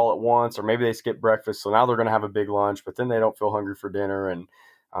to eat all at once, or maybe they skip breakfast, so now they're going to have a big lunch, but then they don't feel hungry for dinner. And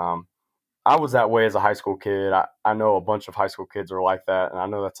um, I was that way as a high school kid. I know a bunch of high school kids are like that, and I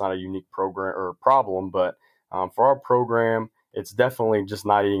know that's not a unique program or problem, but for our program, it's definitely just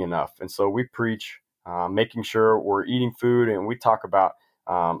not eating enough. And so we preach making sure we're eating food, and we talk about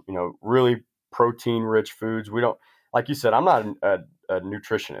really protein-rich foods. We don't, like you said, I'm not a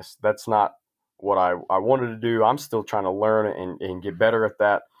nutritionist. That's not what I wanted to do. I'm still trying to learn and get better at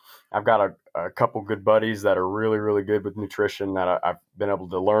that. I've got a couple good buddies that are really, really good with nutrition that I've been able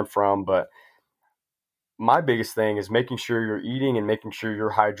to learn from. But my biggest thing is making sure you're eating and making sure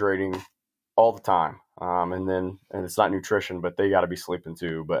you're hydrating all the time. And it's not nutrition, but they got to be sleeping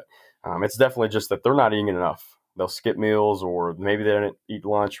too. But it's definitely just that they're not eating enough. They'll skip meals, or maybe they didn't eat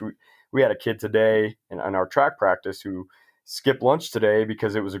lunch. We had a kid today in our track practice who skipped lunch today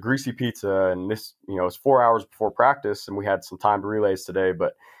because it was a greasy pizza, and this, it was 4 hours before practice, and we had some timed relays today,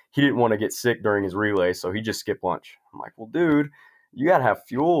 but he didn't want to get sick during his relay, so he just skipped lunch. I'm like, well, dude, you got to have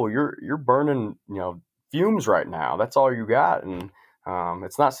fuel. You're burning, fumes right now. That's all you got, and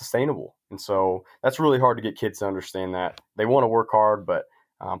it's not sustainable. And so that's really hard to get kids to understand that. They want to work hard, but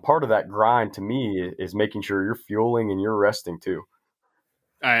part of that grind to me is making sure you're fueling and you're resting too.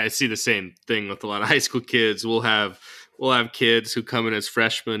 I see the same thing with a lot of high school kids. We'll have kids who come in as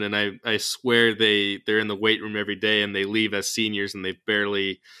freshmen, and I swear they're in the weight room every day, and they leave as seniors, and they're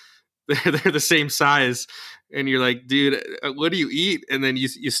the same size. And you're like, dude, what do you eat? And then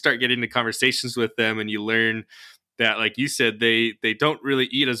you start getting into conversations with them, and you learn that, like you said, they don't really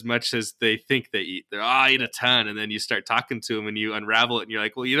eat as much as they think they eat. I eat a ton, and then you start talking to them, and you unravel it, and you're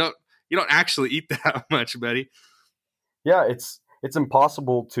like, well, you don't actually eat that much, buddy. Yeah, it's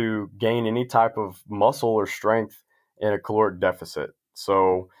impossible to gain any type of muscle or strength in a caloric deficit.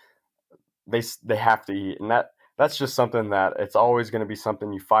 So they have to eat, and that's just something that it's always going to be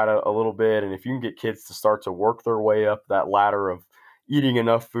something you fight a little bit. And if you can get kids to start to work their way up that ladder of eating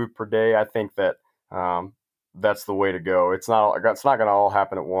enough food per day, I think that that's the way to go. It's not going to all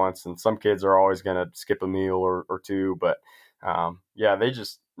happen at once, and some kids are always going to skip a meal or two. But yeah, they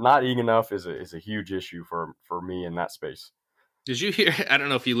just not eating enough is a huge issue for me in that space. Did you hear? I don't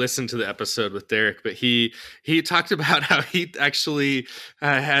know if you listened to the episode with Derek, but he talked about how he actually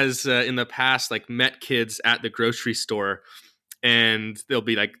has in the past like met kids at the grocery store, and there'll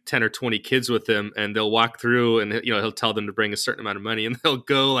be like 10 or 20 kids with him, and they'll walk through, and he'll tell them to bring a certain amount of money, and they'll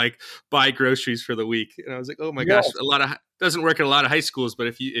go like buy groceries for the week. And I was like, oh my gosh, Yes, a lot of doesn't work at a lot of high schools, but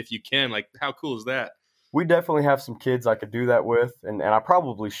if you can, like, how cool is that? we definitely have some kids I could do that with, and I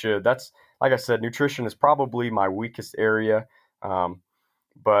probably should. That's, like I said, nutrition is probably my weakest area. Um,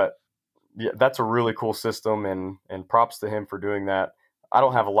 but yeah, that's a really cool system, and props to him for doing that. I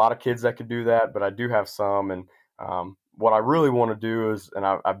don't have a lot of kids that could do that, but I do have some. And what I really want to do is, and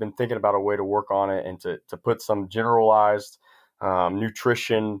I've been thinking about a way to work on it and to put some generalized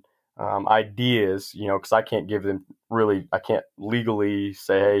nutrition ideas, because I can't give them really, I can't legally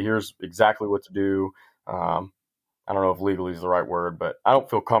say, hey, here's exactly what to do. Um, I don't know if legally is the right word, but I don't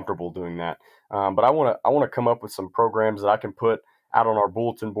feel comfortable doing that. But I want to come up with some programs that I can put out on our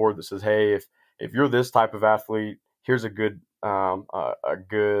bulletin board that says, hey, if you're this type of athlete, here's a good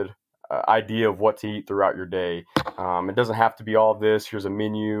idea of what to eat throughout your day. It doesn't have to be all this. Here's a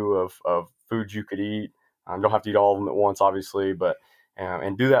menu of foods you could eat. You don't have to eat all of them at once, obviously, but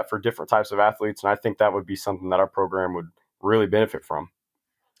and do that for different types of athletes. And I think that would be something that our program would really benefit from.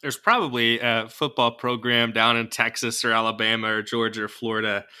 There's probably a football program down in Texas or Alabama or Georgia or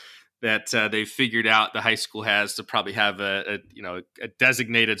Florida that they figured out the high school has to probably have a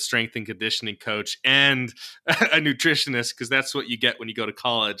designated strength and conditioning coach and a nutritionist, because that's what you get when you go to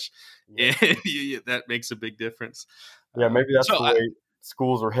college. Yeah, And that makes a big difference. yeah, maybe that's So the way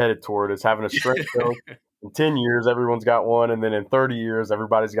schools are headed toward, is having a strength coach. In 10 years, everyone's got one, and then in 30 years,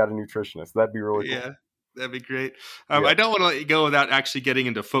 everybody's got a nutritionist. That'd be really cool. yeah, That'd be great. Yeah. I don't want to let you go without actually getting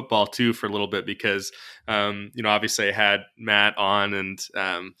into football too for a little bit because, obviously I had Matt on and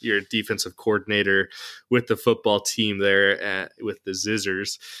you're a defensive coordinator with the football team there with the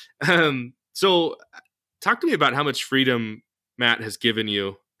Zizzers. So talk to me about how much freedom Matt has given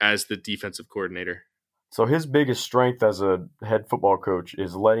you as the defensive coordinator. So his biggest strength as a head football coach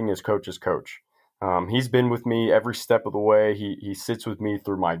is letting his coaches coach. He's been with me every step of the way. He sits with me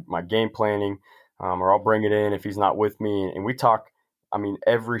through my game planning, or I'll bring it in if he's not with me, and we talk. I mean,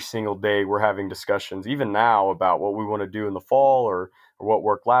 every single day we're having discussions, even now, about what we want to do in the fall or what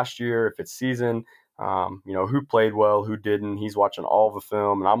worked last year, if it's season. Who played well, who didn't. He's watching all the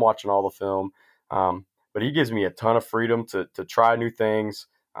film, and I'm watching all the film. But he gives me a ton of freedom to try new things.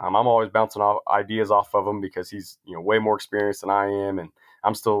 I'm always bouncing off ideas off of him because he's way more experienced than I am, and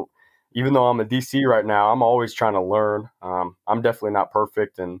I'm still, even though I'm a DC right now, I'm always trying to learn. I'm definitely not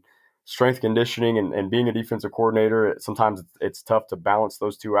perfect, and strength conditioning and being a defensive coordinator, sometimes it's tough to balance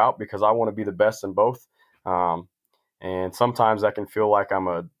those two out because I want to be the best in both, and sometimes I can feel like I'm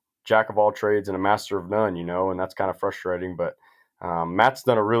a jack of all trades and a master of none, and that's kind of frustrating. But Matt's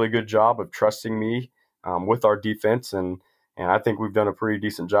done a really good job of trusting me with our defense, and I think we've done a pretty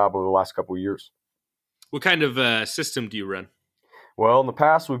decent job over the last couple of years. What kind of system do you run? Well, in the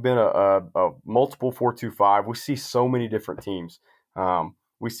past, we've been a multiple 4-2-5. We see so many different teams.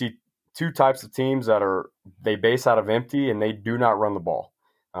 We see two types of teams they base out of empty and they do not run the ball.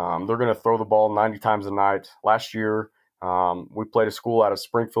 They're going to throw the ball 90 times a night. Last year, we played a school out of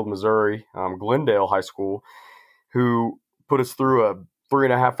Springfield, Missouri, Glendale High School, who put us through a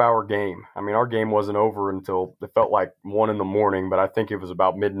 3.5 hour game. I mean, our game wasn't over until it felt like 1 a.m, but I think it was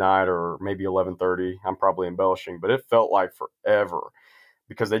about midnight or maybe 11:30. I'm probably embellishing, but it felt like forever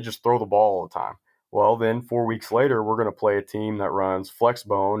because they just throw the ball all the time. Well, then 4 weeks later, we're going to play a team that runs flex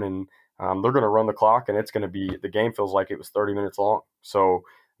bone, and they're going to run the clock, and the game feels like it was 30 minutes long. So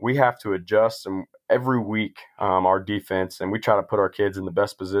we have to adjust, and every week our defense, and we try to put our kids in the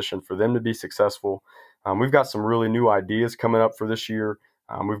best position for them to be successful. We've got some really new ideas coming up for this year.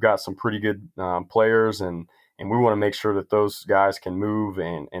 We've got some pretty good players, and we want to make sure that those guys can move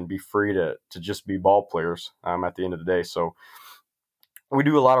and be free to just be ball players at the end of the day. So we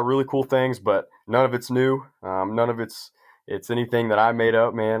do a lot of really cool things, but none of it's new. None of it's anything that I made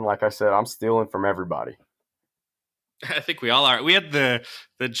up, man. Like I said, I'm stealing from everybody. I think we all are. We had the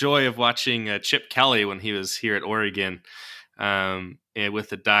joy of watching Chip Kelly when he was here at Oregon with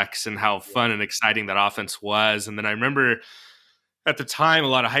the Ducks, and how fun and exciting that offense was. And then I remember at the time, a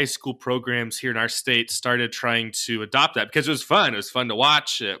lot of high school programs here in our state started trying to adopt that because it was fun. It was fun to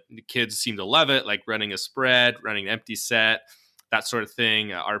watch. The kids seemed to love it, like running a spread, running an empty set, that sort of thing.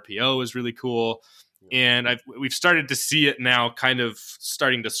 RPO was really cool. And we've started to see it now kind of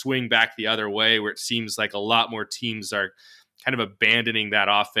starting to swing back the other way, where it seems like a lot more teams are kind of abandoning that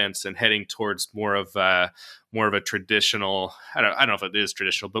offense and heading towards more of a traditional, I don't know if it is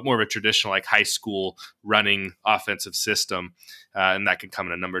traditional, but more of a traditional like high school running offensive system. And that can come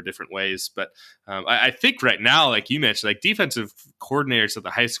in a number of different ways. But I think right now, like you mentioned, like defensive coordinators at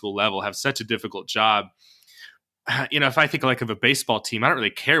the high school level have such a difficult job. If I think like of a baseball team, I don't really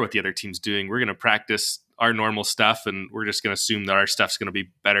care what the other team's doing. We're going to practice our normal stuff, and we're just going to assume that our stuff's going to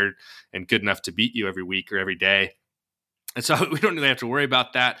be better and good enough to beat you every week or every day. And so we don't really have to worry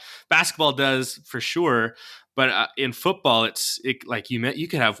about that. Basketball does for sure, but in football, like you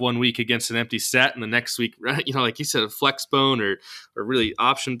could have 1 week against an empty set, and the next week, like you said, a flex bone or really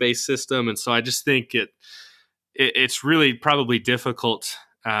option based system. And so I just think it's really probably difficult.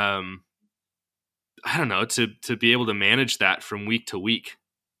 I don't know, to be able to manage that from week to week.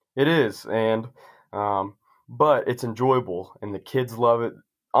 It is, and but it's enjoyable, and the kids love it.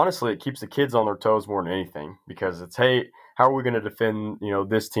 Honestly, it keeps the kids on their toes more than anything because it's, hey, how are we going to defend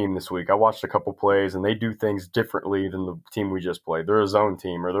this team this week? I watched a couple plays, and they do things differently than the team we just played. They're a zone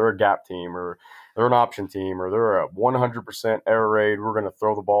team, or they're a gap team, or they're an option team, or they're a 100% air raid. We're going to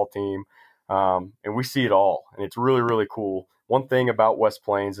throw the ball team, and we see it all, and it's really, really cool. One thing about West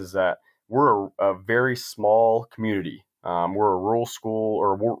Plains is that we're a very small community. We're a rural school,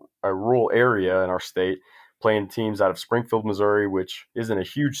 or we're a rural area in our state, playing teams out of Springfield, Missouri, which isn't a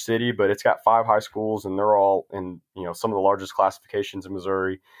huge city, but it's got 5 high schools, and they're all in some of the largest classifications in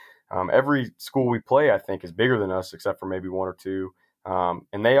Missouri. Every school we play, I think, is bigger than us, except for maybe 1 or 2,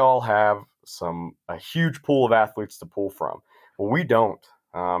 and they all have a huge pool of athletes to pull from. Well, we don't.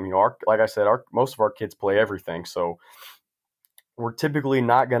 Like I said, most of our kids play everything, so we're typically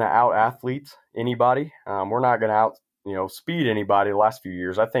not going to out athlete anybody. We're not going to out speed anybody the last few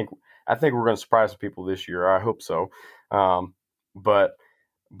years. I think we're going to surprise some people this year. I hope so. But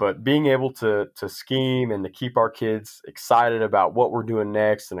but being able to scheme and to keep our kids excited about what we're doing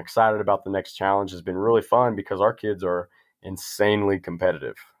next and excited about the next challenge has been really fun because our kids are insanely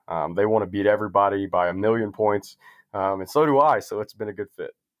competitive. They want to beat everybody by a million points, and so do I. So it's been a good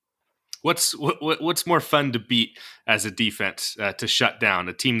fit. What's more fun to beat as a defense, to shut down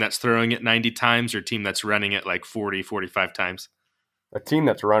a team that's throwing it 90 times or a team that's running it like 40, 45 times? A team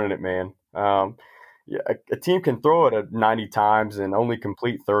that's running it, man. Yeah, a team can throw it at 90 times and only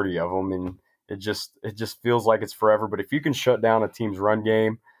complete 30 of them, and it just feels like it's forever. But if you can shut down a team's run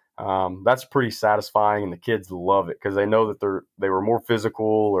game, that's pretty satisfying, and the kids love it because they know that they were more physical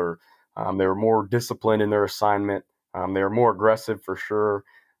or they were more disciplined in their assignment. They were more aggressive for sure.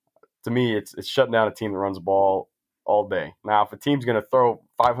 To me, it's shutting down a team that runs the ball all day. Now, if a team's going to throw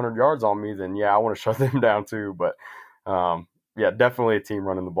 500 yards on me, then yeah, I want to shut them down too. But yeah, definitely a team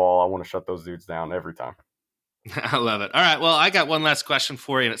running the ball. I want to shut those dudes down every time. I love it. All right. Well, I got one last question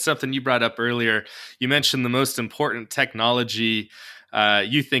for you, and it's something you brought up earlier. You mentioned the most important technology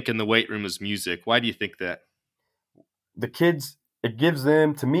you think in the weight room is music. Why do you think that? The kids, it gives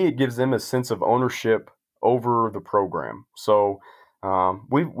them, to me, it gives them a sense of ownership over the program. So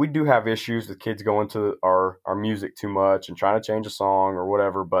we do have issues with kids going to our music too much and trying to change a song or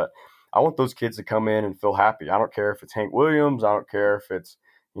whatever, but I want those kids to come in and feel happy. I don't care if it's Hank Williams. I don't care if it's,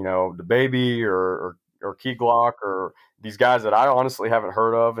 the baby or Key Glock or these guys that I honestly haven't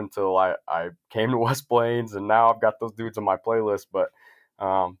heard of until I came to West Plains, and now I've got those dudes on my playlist. But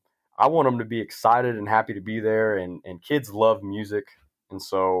um, I want them to be excited and happy to be there, and kids love music. And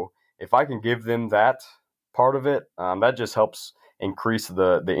so if I can give them that part of it, that just helps increase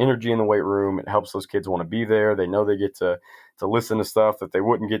the energy in the weight room. It helps those kids want to be there. They know they get to listen to stuff that they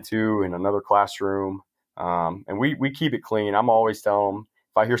wouldn't get to in another classroom. And we keep it clean. I'm always telling them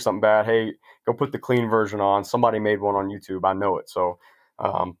if I hear something bad, hey, go put the clean version on. Somebody made one on YouTube. I know it. So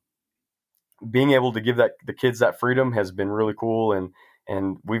um, being able to give the kids that freedom has been really cool,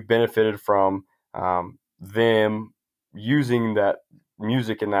 and we've benefited from them using that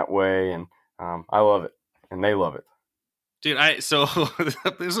music in that way, and I love it, and they love it. Dude, so this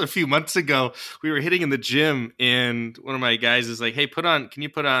was a few months ago. We were hitting in the gym, and one of my guys is like, "Hey, can you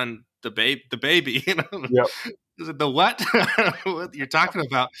put on the baby?" Yep. Is it the what? What you're talking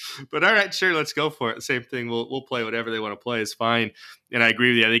about? But all right, sure, let's go for it. Same thing. We'll play whatever they want to play is fine. And I agree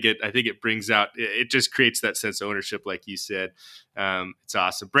with you. I think it brings out. It just creates that sense of ownership, like you said. It's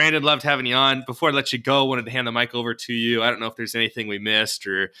awesome. Brandon, loved having you on. Before I let you go, I wanted to hand the mic over to you. I don't know if there's anything we missed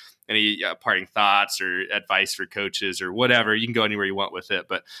or any parting thoughts or advice for coaches or whatever. You can go anywhere you want with it.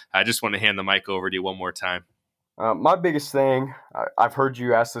 But I just want to hand the mic over to you one more time. My biggest thing, I've heard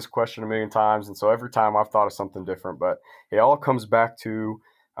you ask this question a million times, and so every time I've thought of something different, but it all comes back to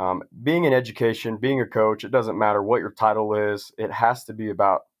being in education, being a coach. It doesn't matter what your title is. It has to be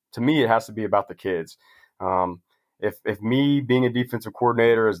about, to me, it has to be about the kids. If me being a defensive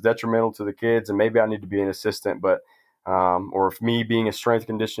coordinator is detrimental to the kids, and maybe I need to be an assistant, but or if me being a strength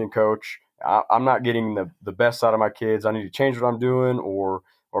conditioning coach, I'm not getting the best out of my kids, I need to change what I'm doing, or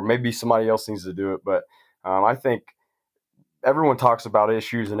maybe somebody else needs to do it. But I think everyone talks about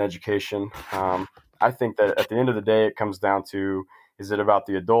issues in education. I think that at the end of the day, it comes down to, is it about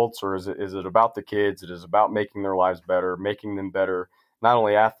the adults or is it about the kids? It is about making their lives better, making them better, not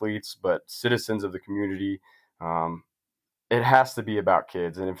only athletes, but citizens of the community. Um, it has to be about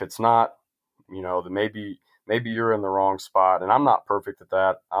kids. And if it's not, then maybe you're in the wrong spot. And I'm not perfect at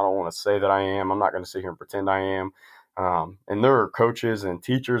that. I don't want to say that I am. I'm not going to sit here and pretend I am. And there are coaches and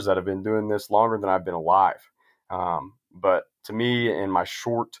teachers that have been doing this longer than I've been alive. But to me, in my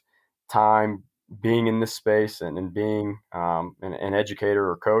short time being in this space and being an educator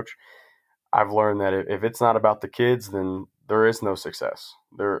or coach, I've learned that if it's not about the kids, then there is no success.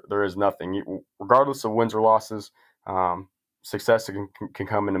 There is nothing. Regardless of wins or losses, success can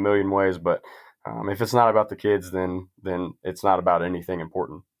come in a million ways. But if it's not about the kids, then it's not about anything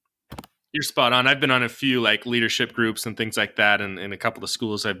important. You're spot on. I've been on a few like leadership groups and things like that, and in a couple of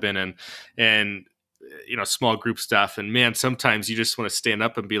schools I've been in, and small group stuff. And man, sometimes you just want to stand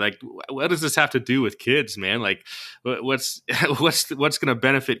up and be like, "What does this have to do with kids, man? Like, what's going to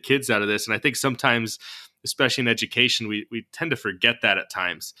benefit kids out of this?" And I think sometimes, especially in education, we tend to forget that at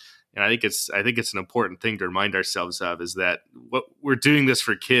times. And I think it's an important thing to remind ourselves of, is that what we're doing this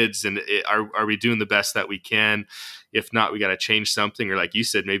for kids, and are we doing the best that we can? If not, we got to change something, or like you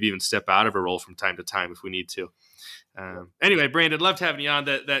said, maybe even step out of a role from time to time if we need to. Anyway, Brandon, loved having you on.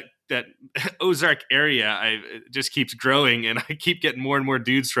 That that Ozark area just keeps growing, and I keep getting more and more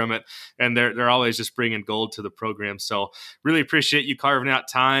dudes from it, and they're always just bringing gold to the program. So really appreciate you carving out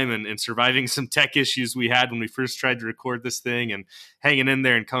time and surviving some tech issues we had when we first tried to record this thing, and hanging in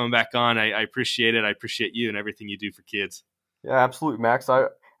there and coming back on. I appreciate it. I appreciate you and everything you do for kids. Yeah, absolutely, Max. I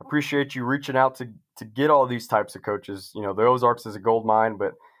appreciate you reaching out to get all these types of coaches. The Ozarks is a gold mine,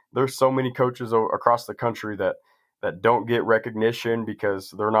 but there's so many coaches across the country that don't get recognition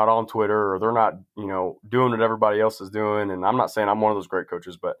because they're not on Twitter, or they're not, doing what everybody else is doing. And I'm not saying I'm one of those great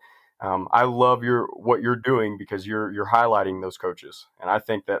coaches, but I love what you're doing, because you're highlighting those coaches. And I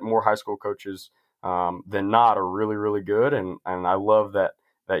think that more high school coaches than not are really, really good. And I love that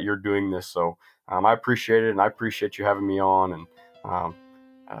you're doing this. So I appreciate it, and I appreciate you having me on. And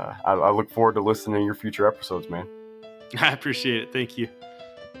I look forward to listening to your future episodes, man. I appreciate it. Thank you.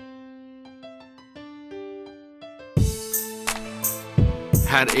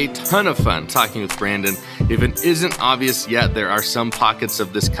 Had a ton of fun talking with Brandon. If it isn't obvious yet, there are some pockets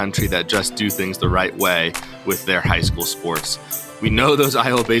of this country that just do things the right way with their high school sports. We know those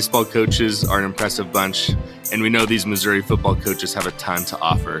Iowa baseball coaches are an impressive bunch, and we know these Missouri football coaches have a ton to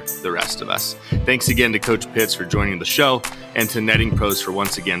offer the rest of us. Thanks again to Coach Pitts for joining the show, and to Netting Pros for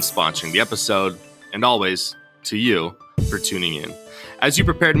once again sponsoring the episode, and always to you for tuning in. As you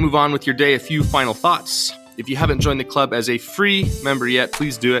prepare to move on with your day, a few final thoughts. If you haven't joined the club as a free member yet,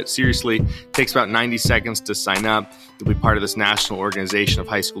 please do it. Seriously, it takes about 90 seconds to sign up. You'll be part of this national organization of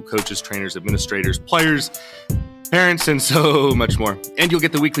high school coaches, trainers, administrators, players, parents, and so much more. And you'll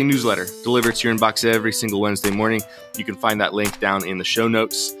get the weekly newsletter delivered to your inbox every single Wednesday morning. You can find that link down in the show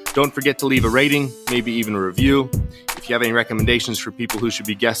notes. Don't forget to leave a rating, maybe even a review. If you have any recommendations for people who should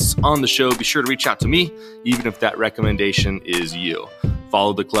be guests on the show, be sure to reach out to me, even if that recommendation is you.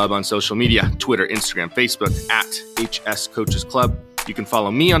 Follow the club on social media, Twitter, Instagram, Facebook, at HS Coaches Club. You can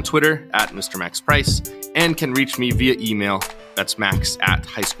follow me on Twitter at Mr. Max Price, and can reach me via email. That's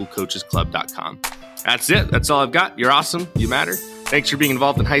max@highschoolcoachesclub.com. That's it. That's all I've got. You're awesome. You matter. Thanks for being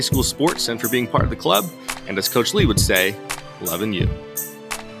involved in high school sports and for being part of the club. And as Coach Lee would say, loving you.